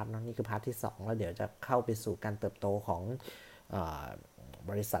เป็นพาร์ทเนาะนี่คือพาร์ทที่2แล้วเดี๋ยวจะเข้าไปสู่การเติบโตของ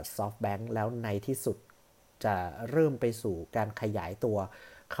บริษัท SoftBank แล้วในที่สุดจะเริ่มไปสู่การขยายตัว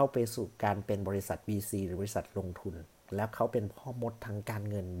เข้าไปสู่การเป็นบริษัท VC หรือบริษัทลงทุนแล้วเขาเป็นพ่อมดทางการ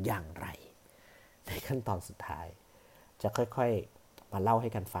เงินอย่างไรในขั้นตอนสุดท้ายจะค่อยๆมาเล่าให้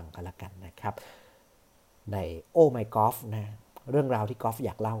กันฟังกันละกันนะครับใน OMG Golf นะเรื่องราวที่กอล์ฟอ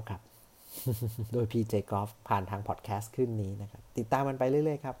ยากเล่าครับโดย PJ Golf ผ่านทางพอดแคสต์ขึ้นนี้นะครับติดตามมันไปเ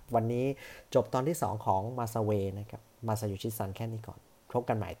รื่อยๆครับวันนี้จบตอนที่2ของ Masa Way นะครับ Masayoshi Son แค่นี้ก่อนพบ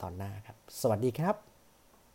กันใหม่ตอนหน้าครับสวัสดีครับ